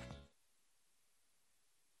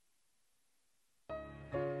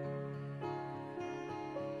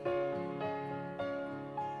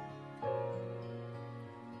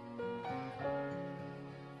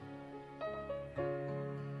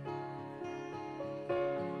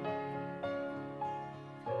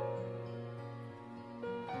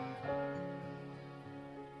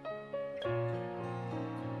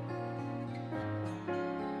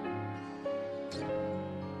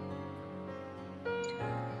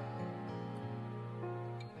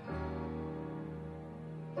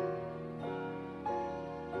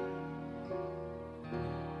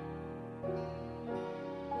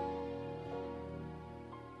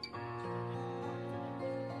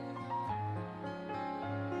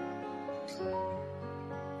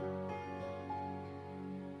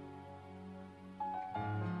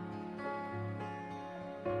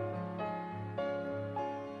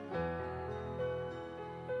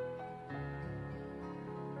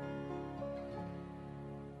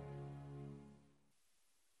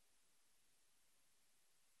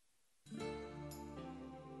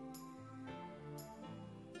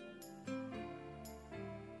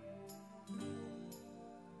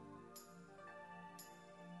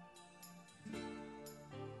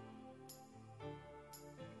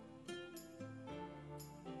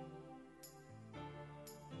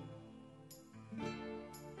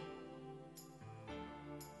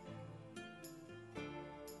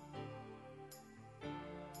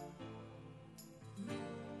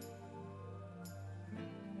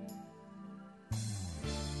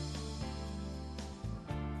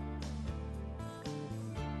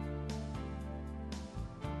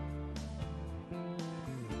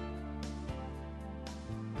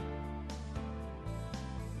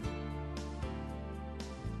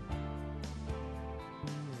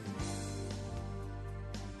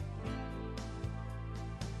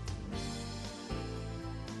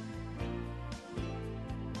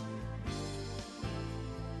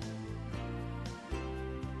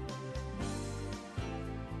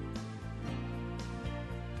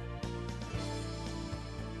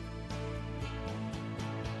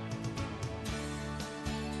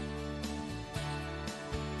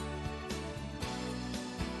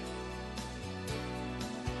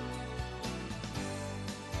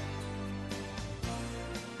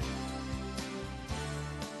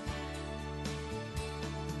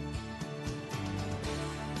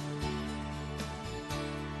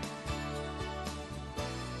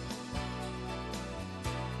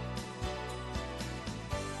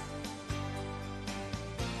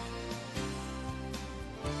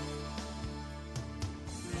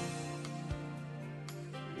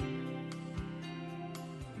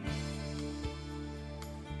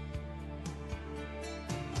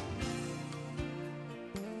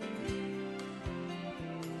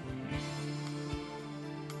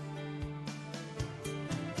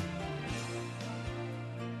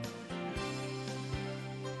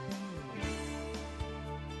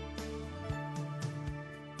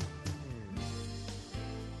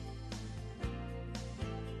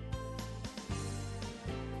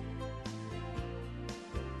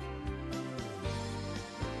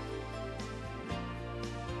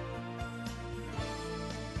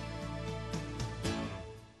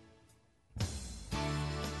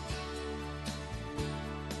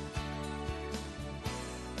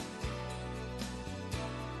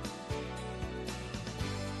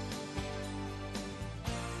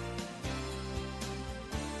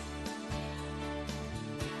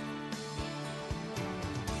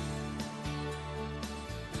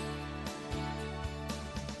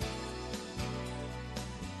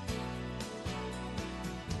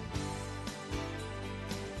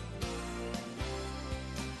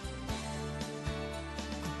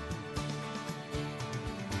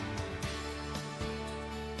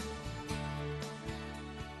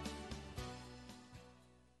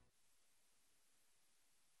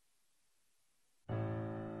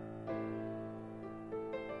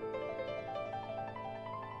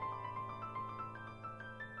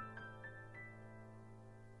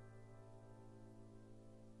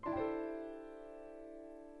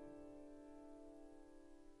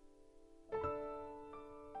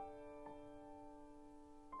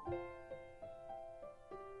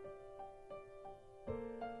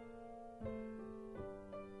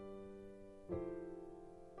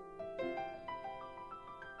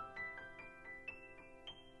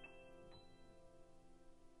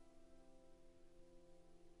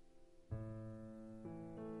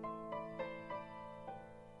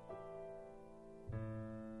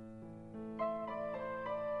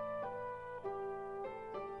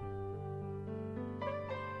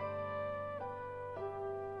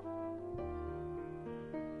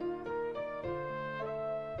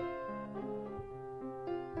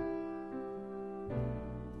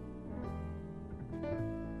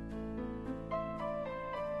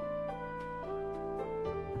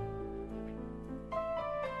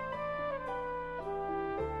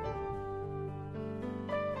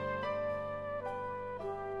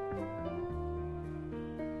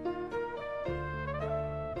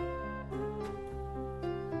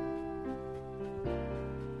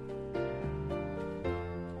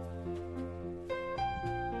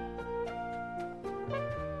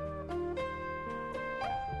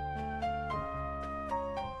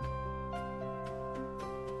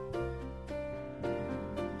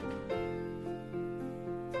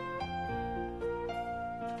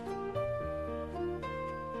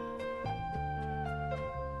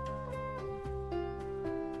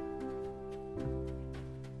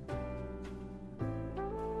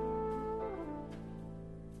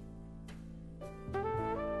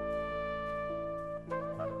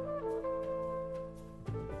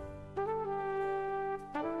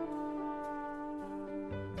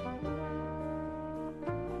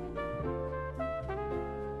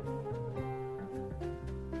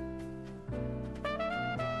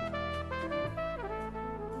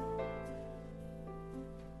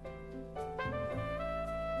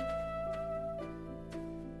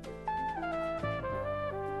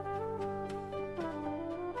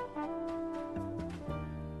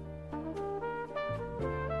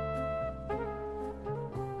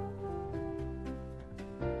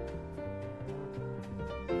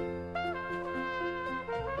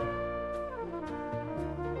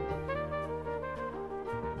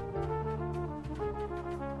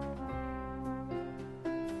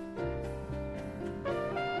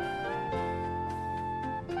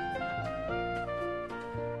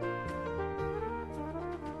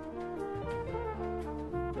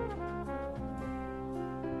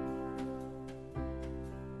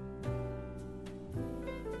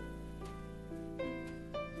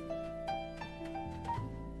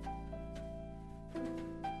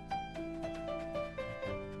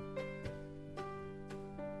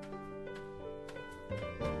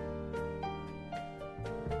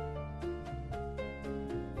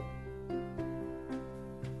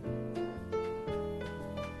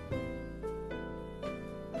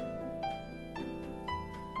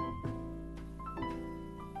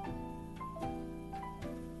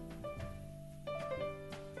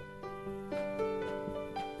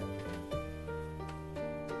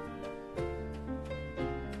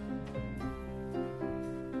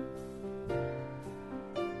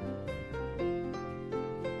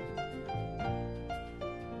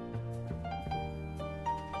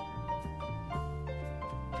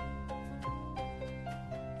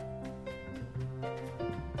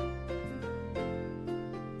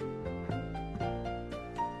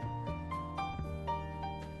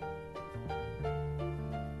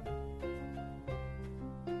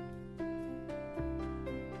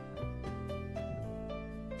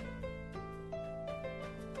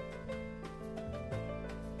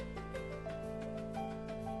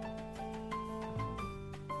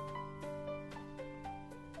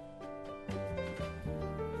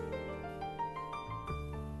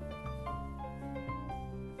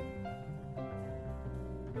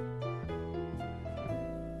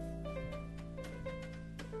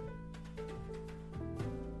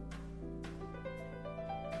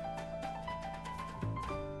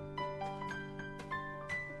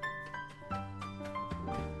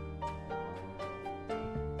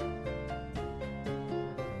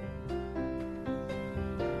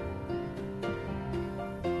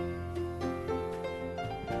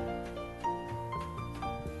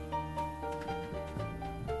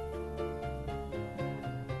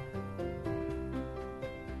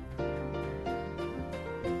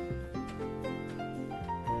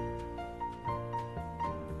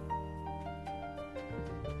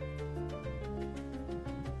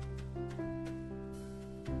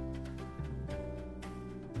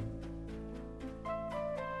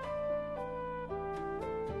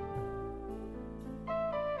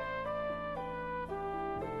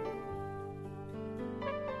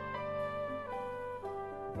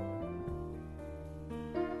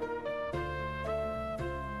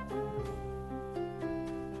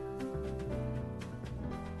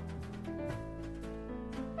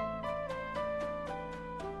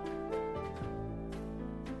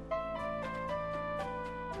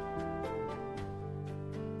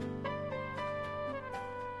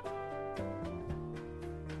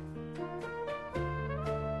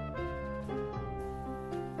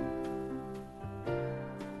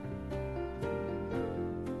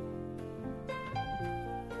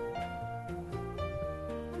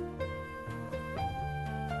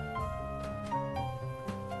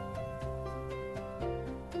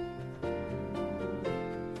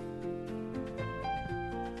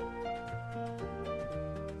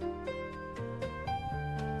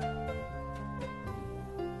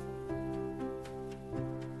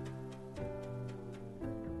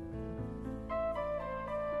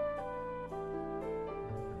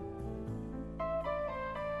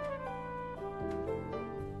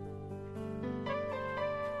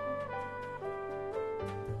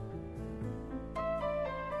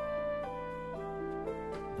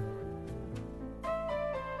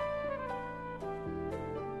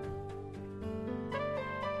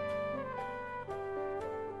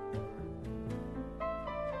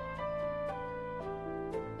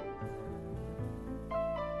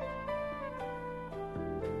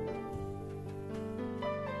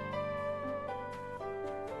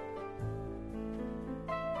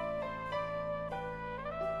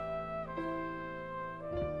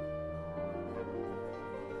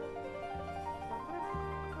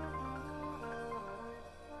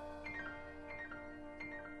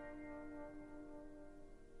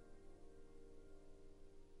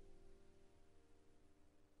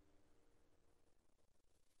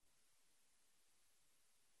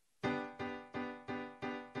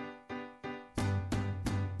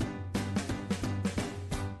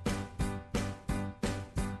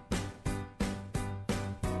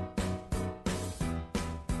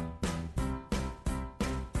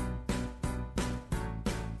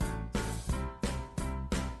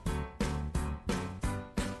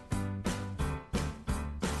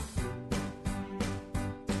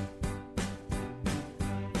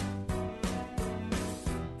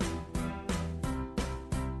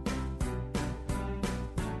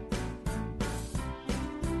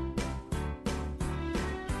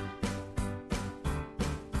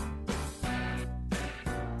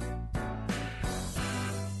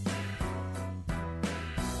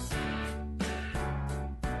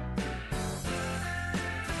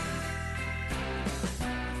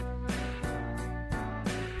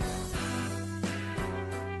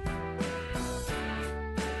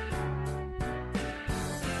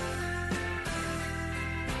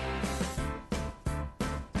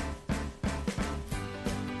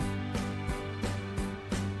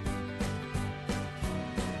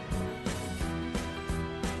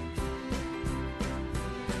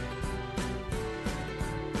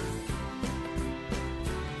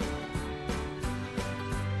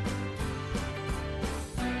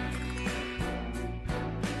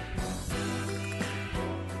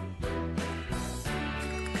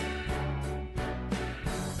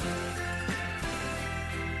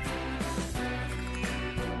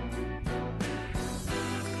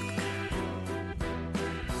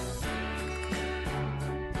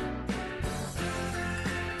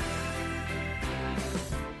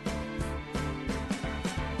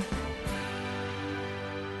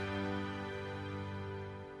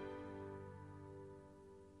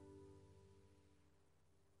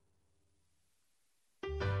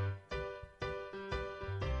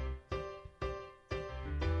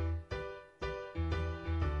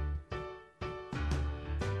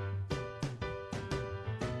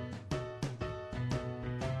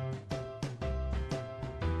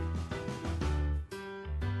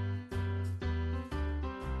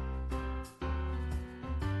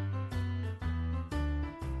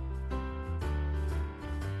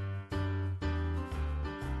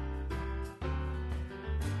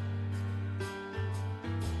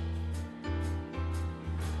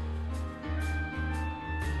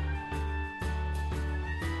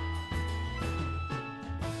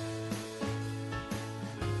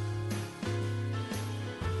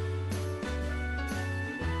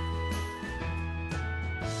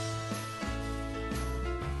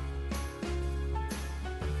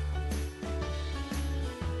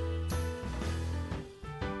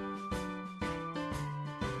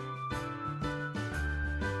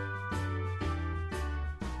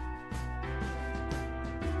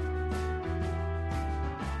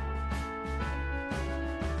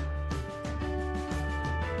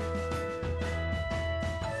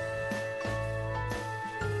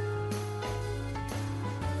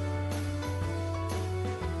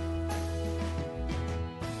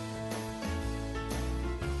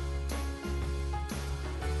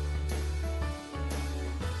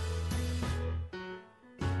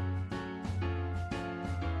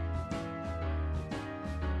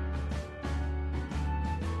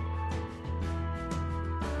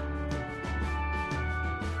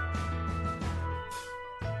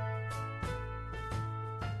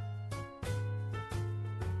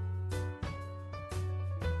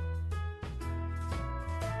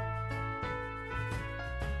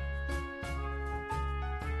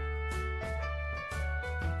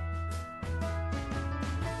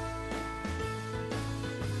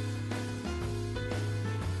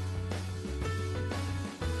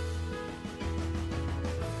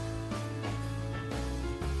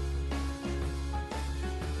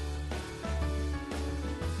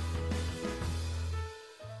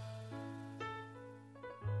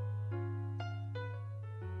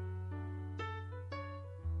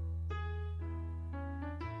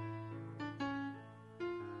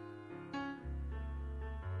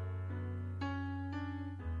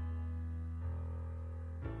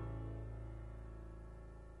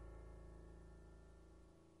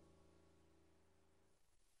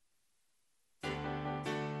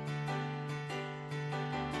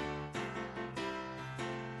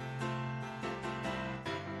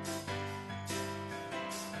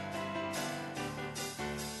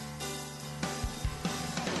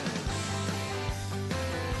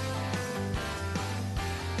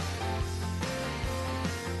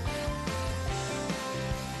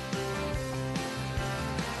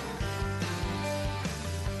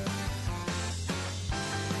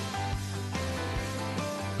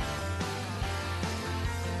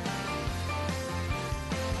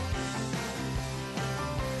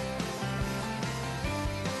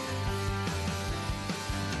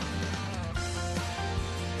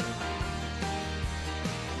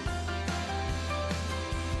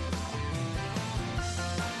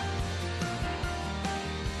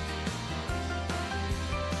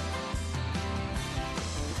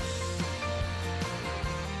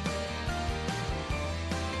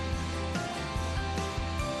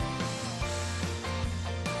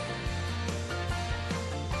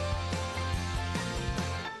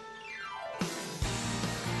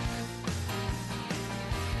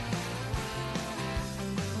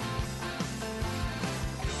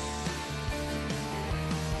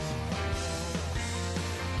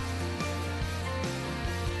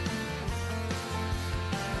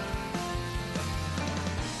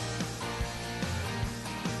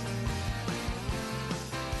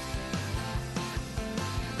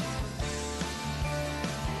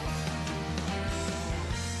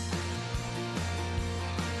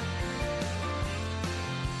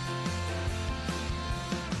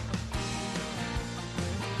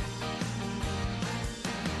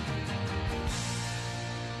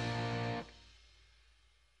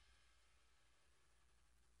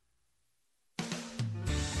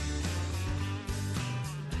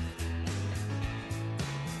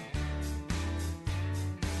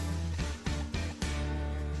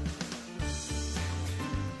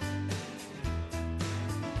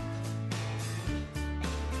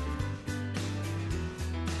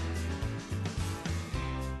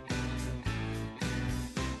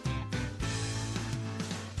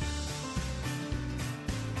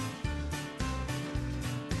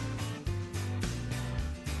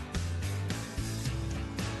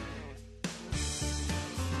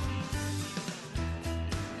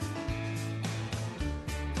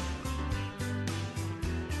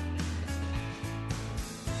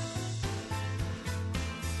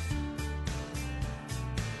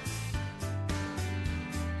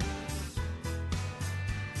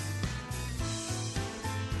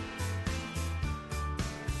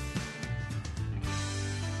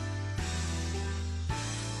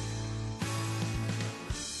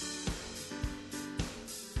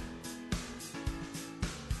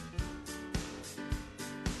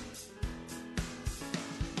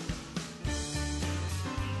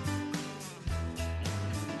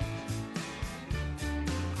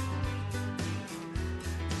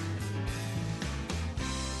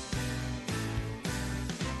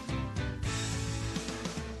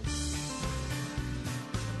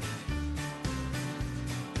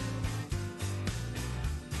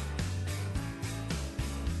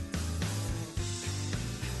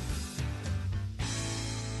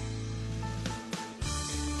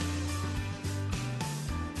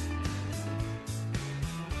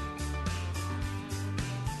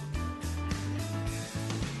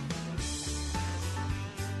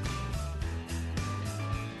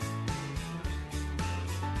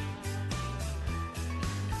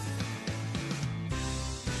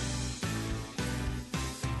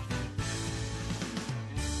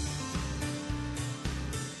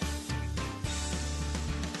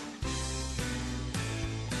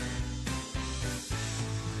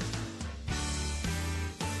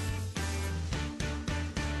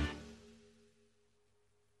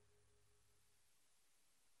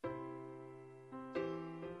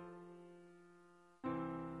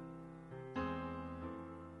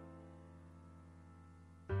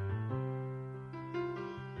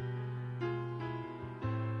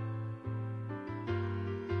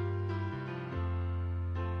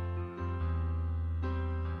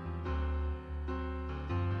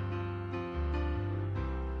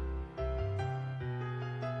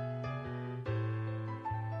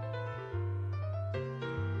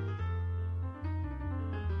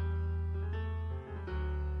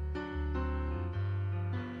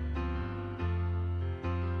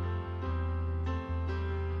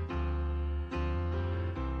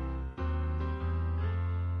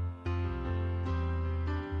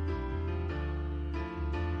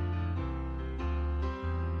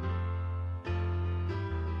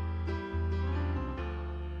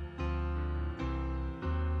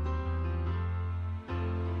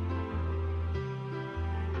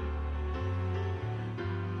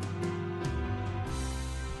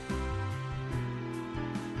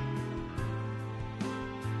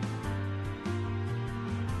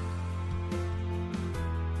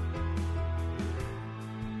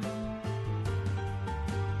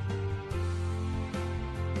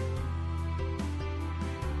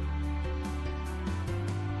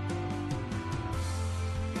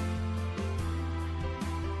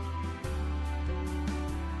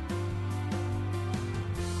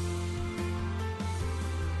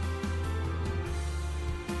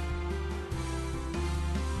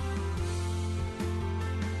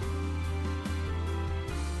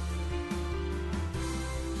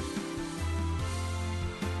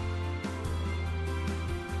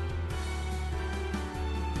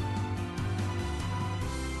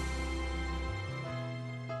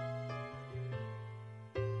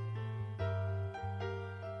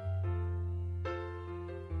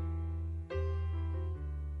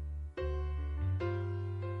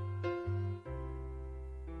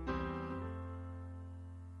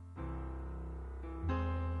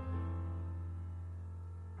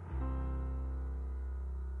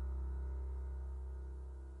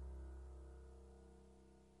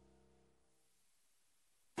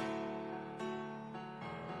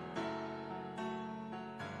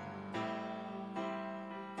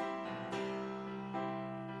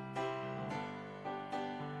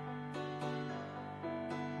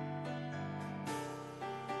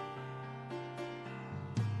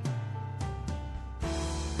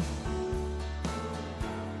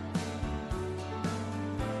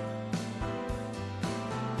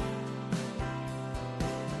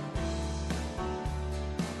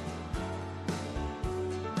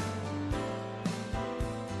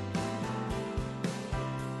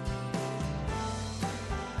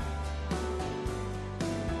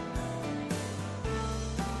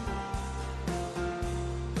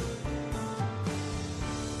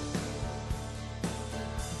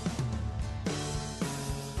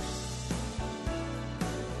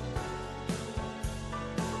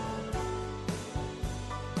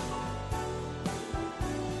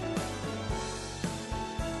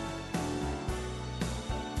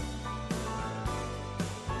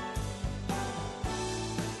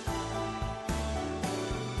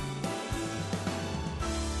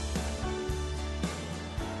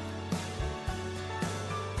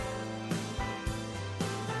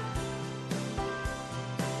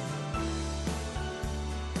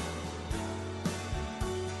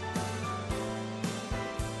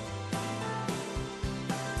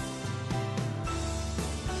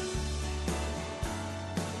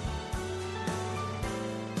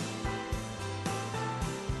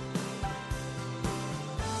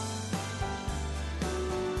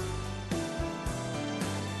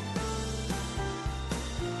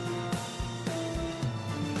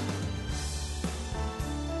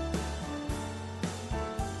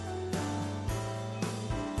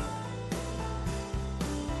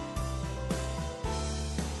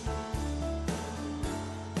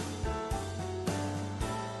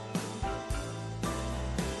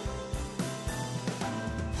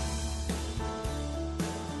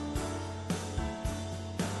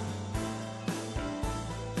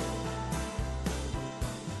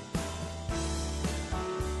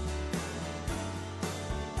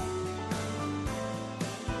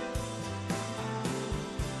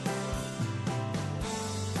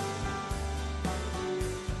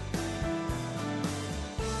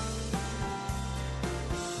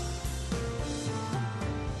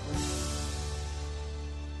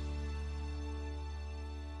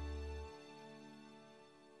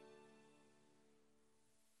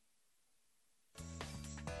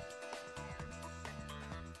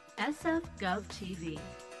 SF Gov TV,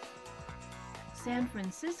 San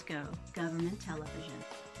Francisco Government Television.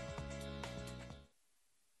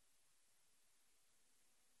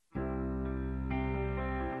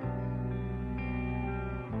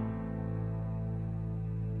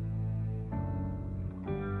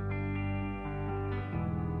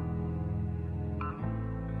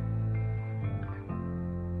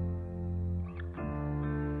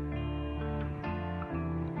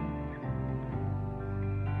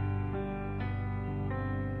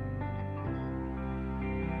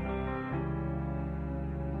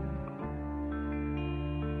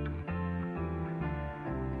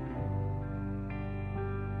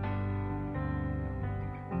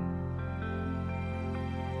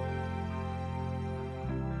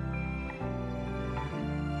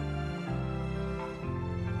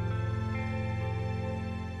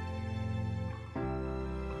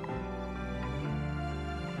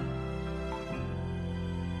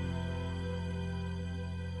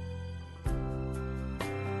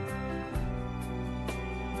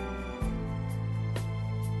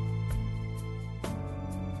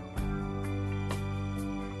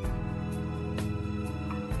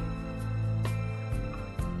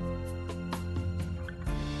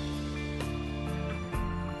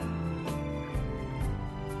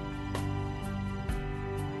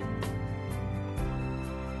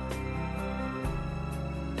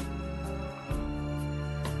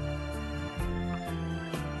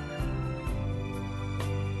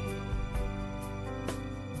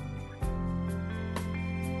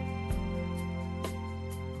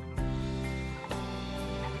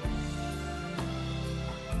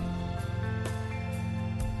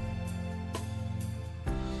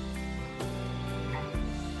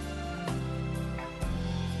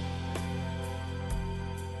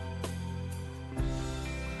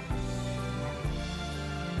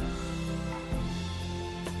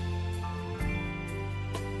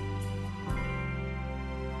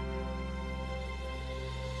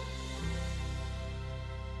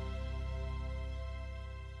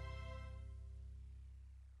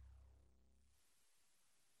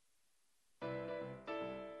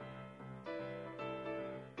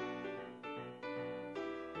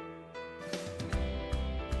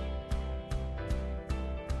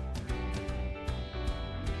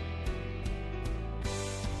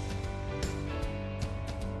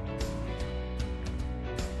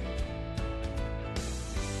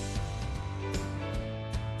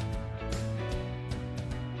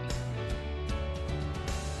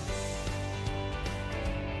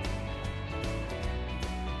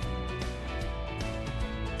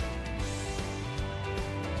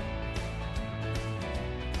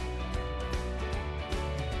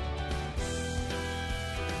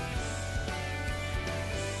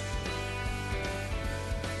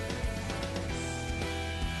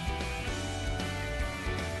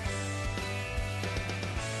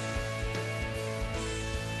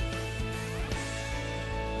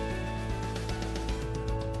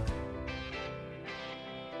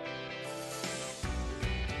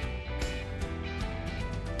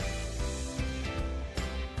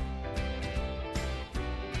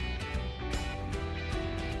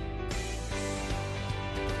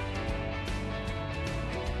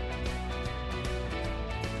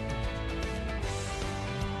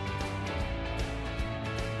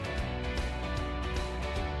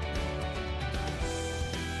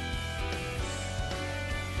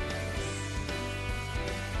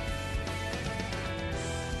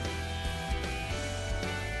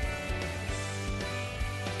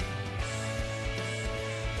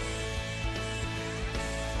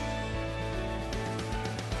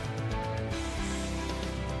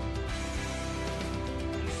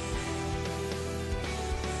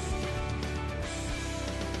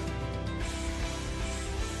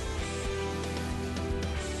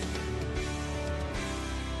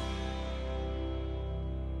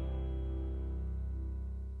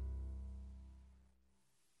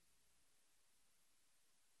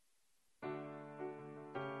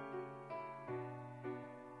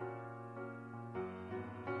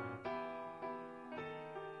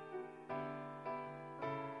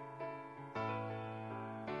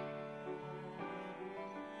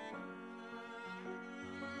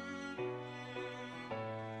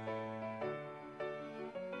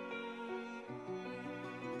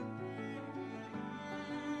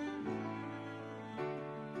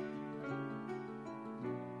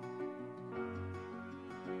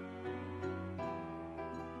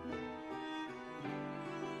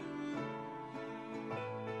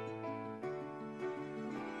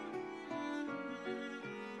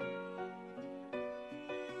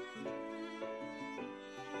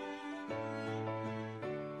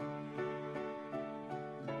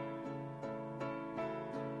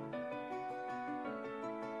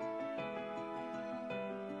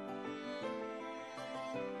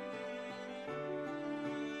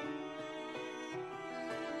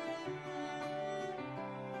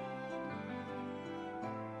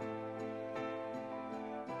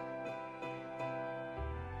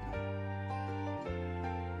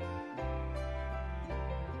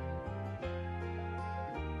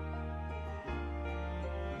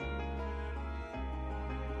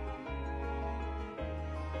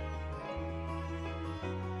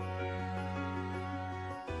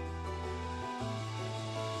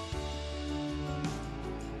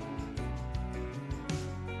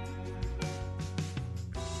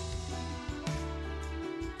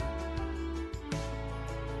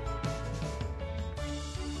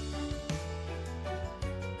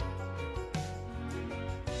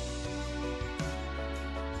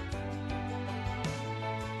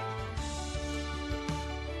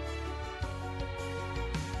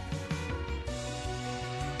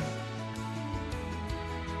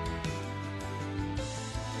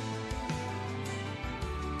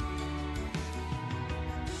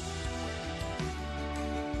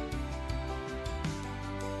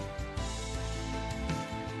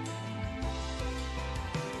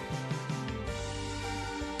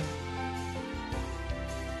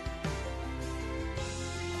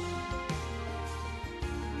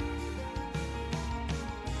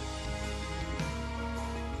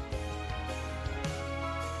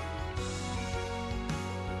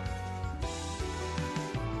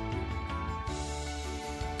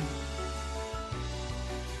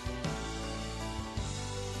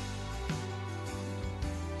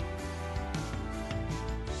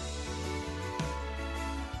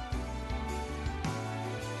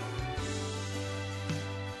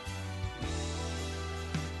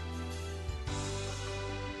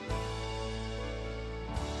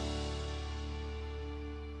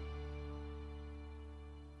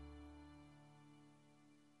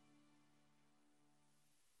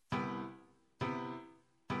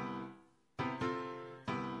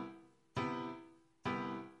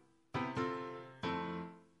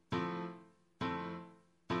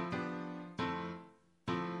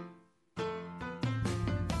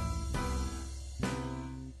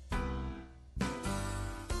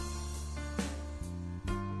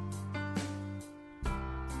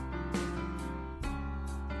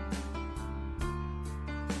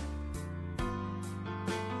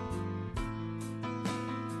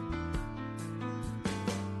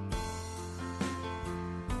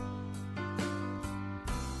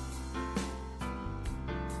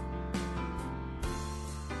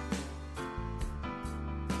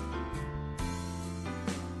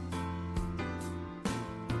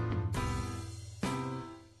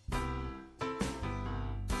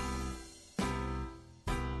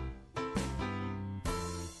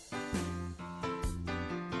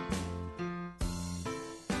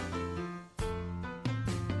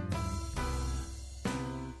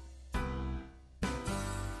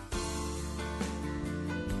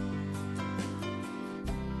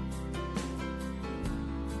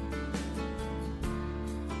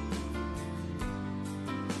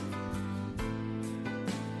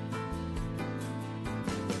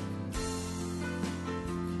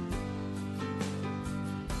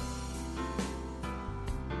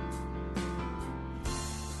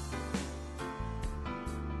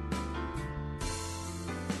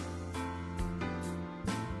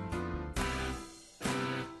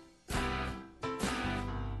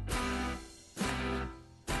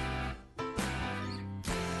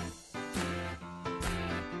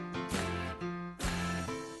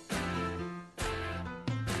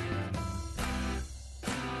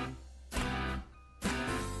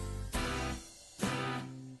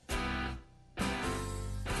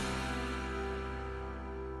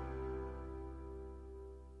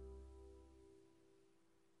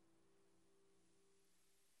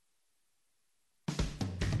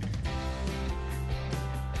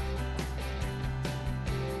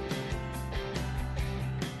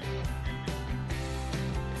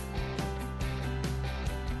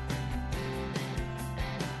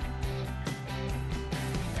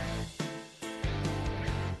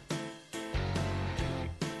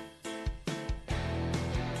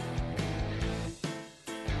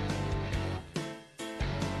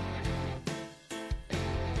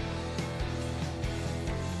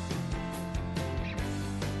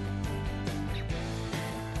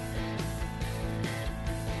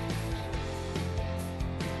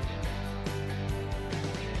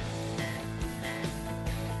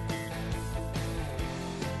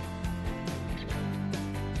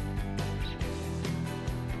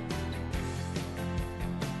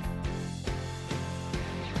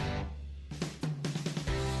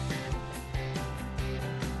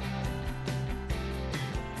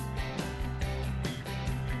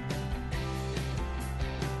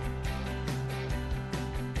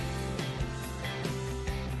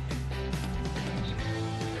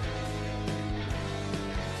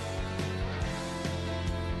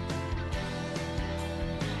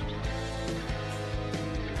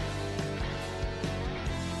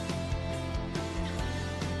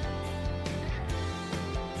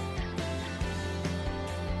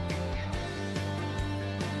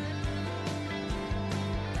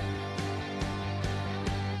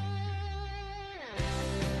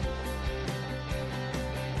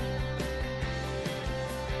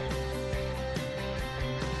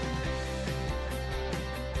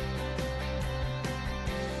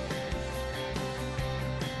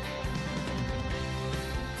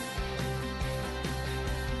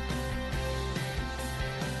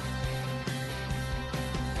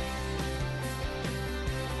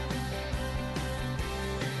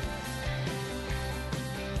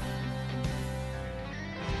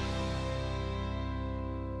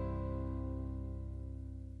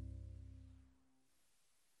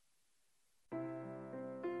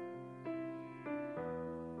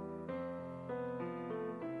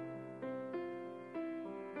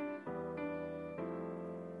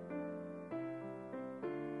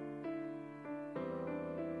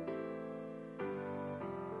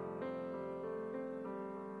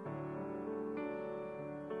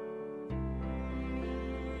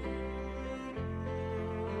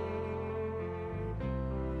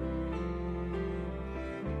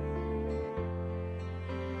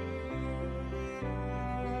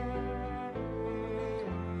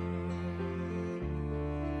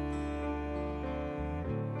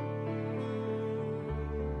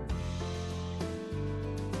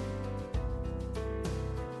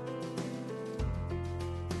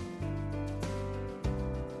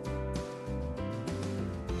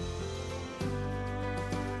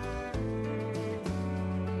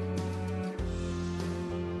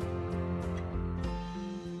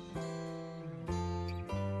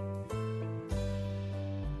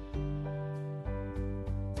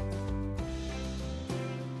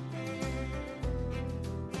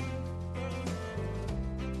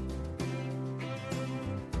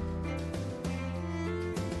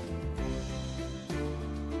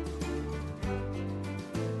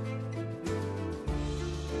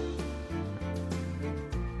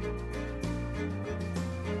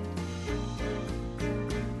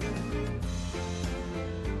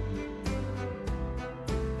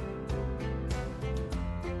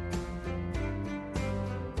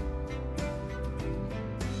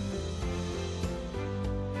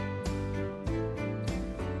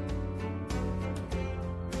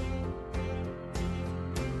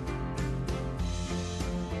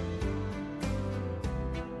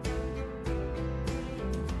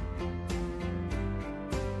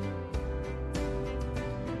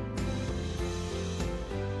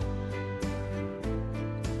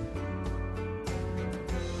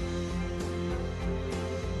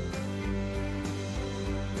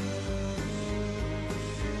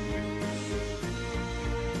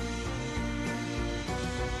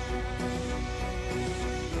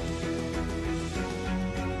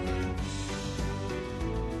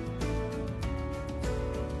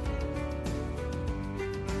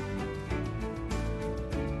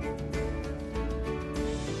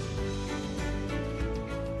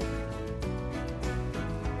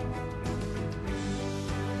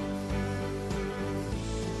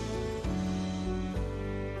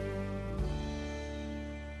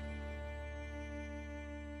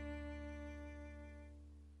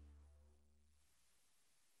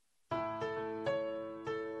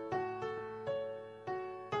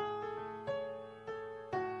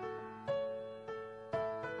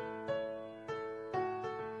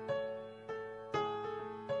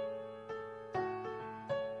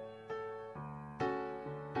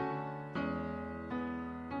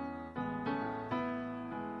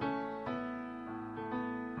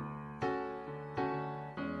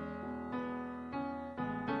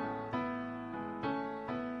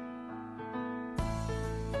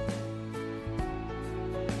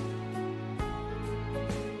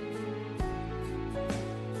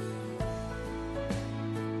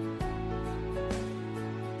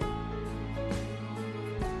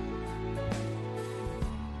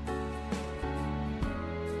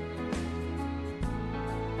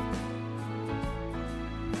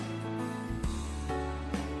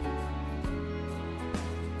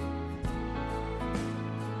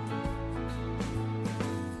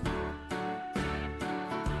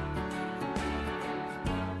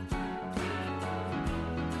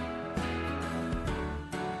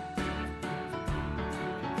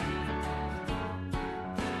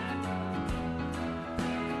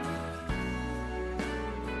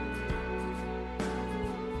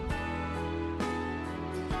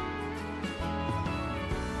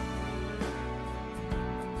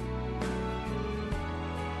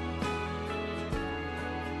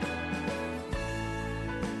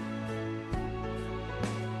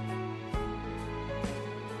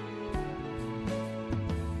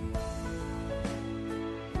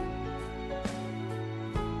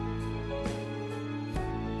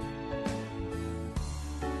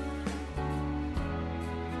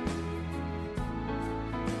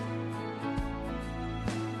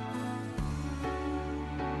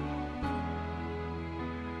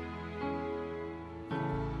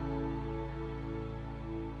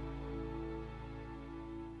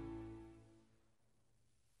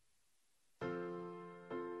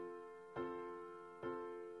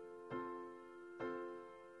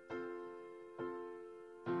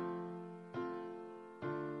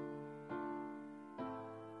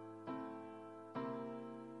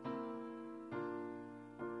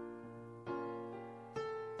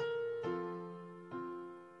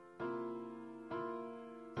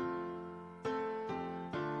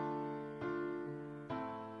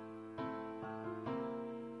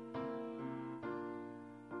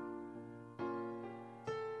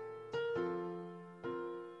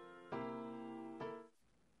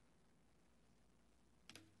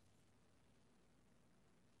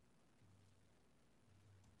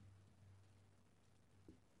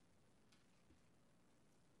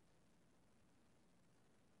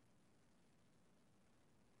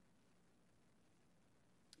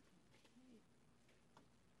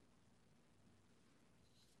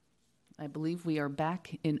 I believe we are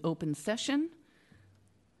back in open session.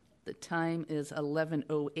 The time is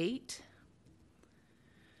 11:08.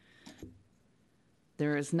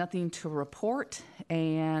 There is nothing to report,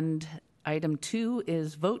 and item 2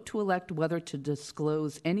 is vote to elect whether to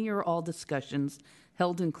disclose any or all discussions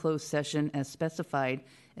held in closed session as specified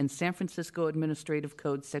in San Francisco Administrative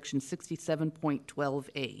Code, Section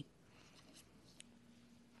 67.12A.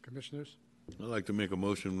 Commissioners? I'd like to make a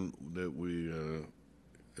motion that we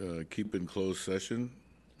keep in closed session,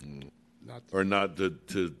 Not, or not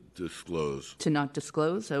to disclose. To not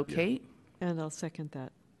disclose, okay. And I'll second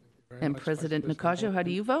that. very And much, Vice President Nakajo, how do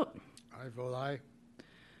you vote? I vote aye.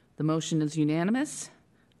 The motion is unanimous.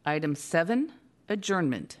 Item 7,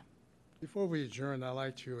 adjournment. Before we adjourn, I'd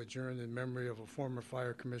like to adjourn in memory of a former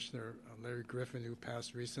fire commissioner, Larry Griffin, who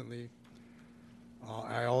passed recently.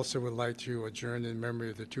 I also would like to adjourn in memory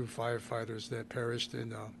of the 2 firefighters that perished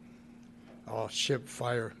in a ship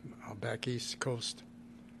fire back east coast.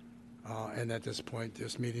 And at this point,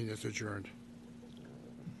 this meeting is adjourned.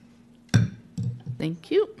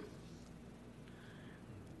 Thank you.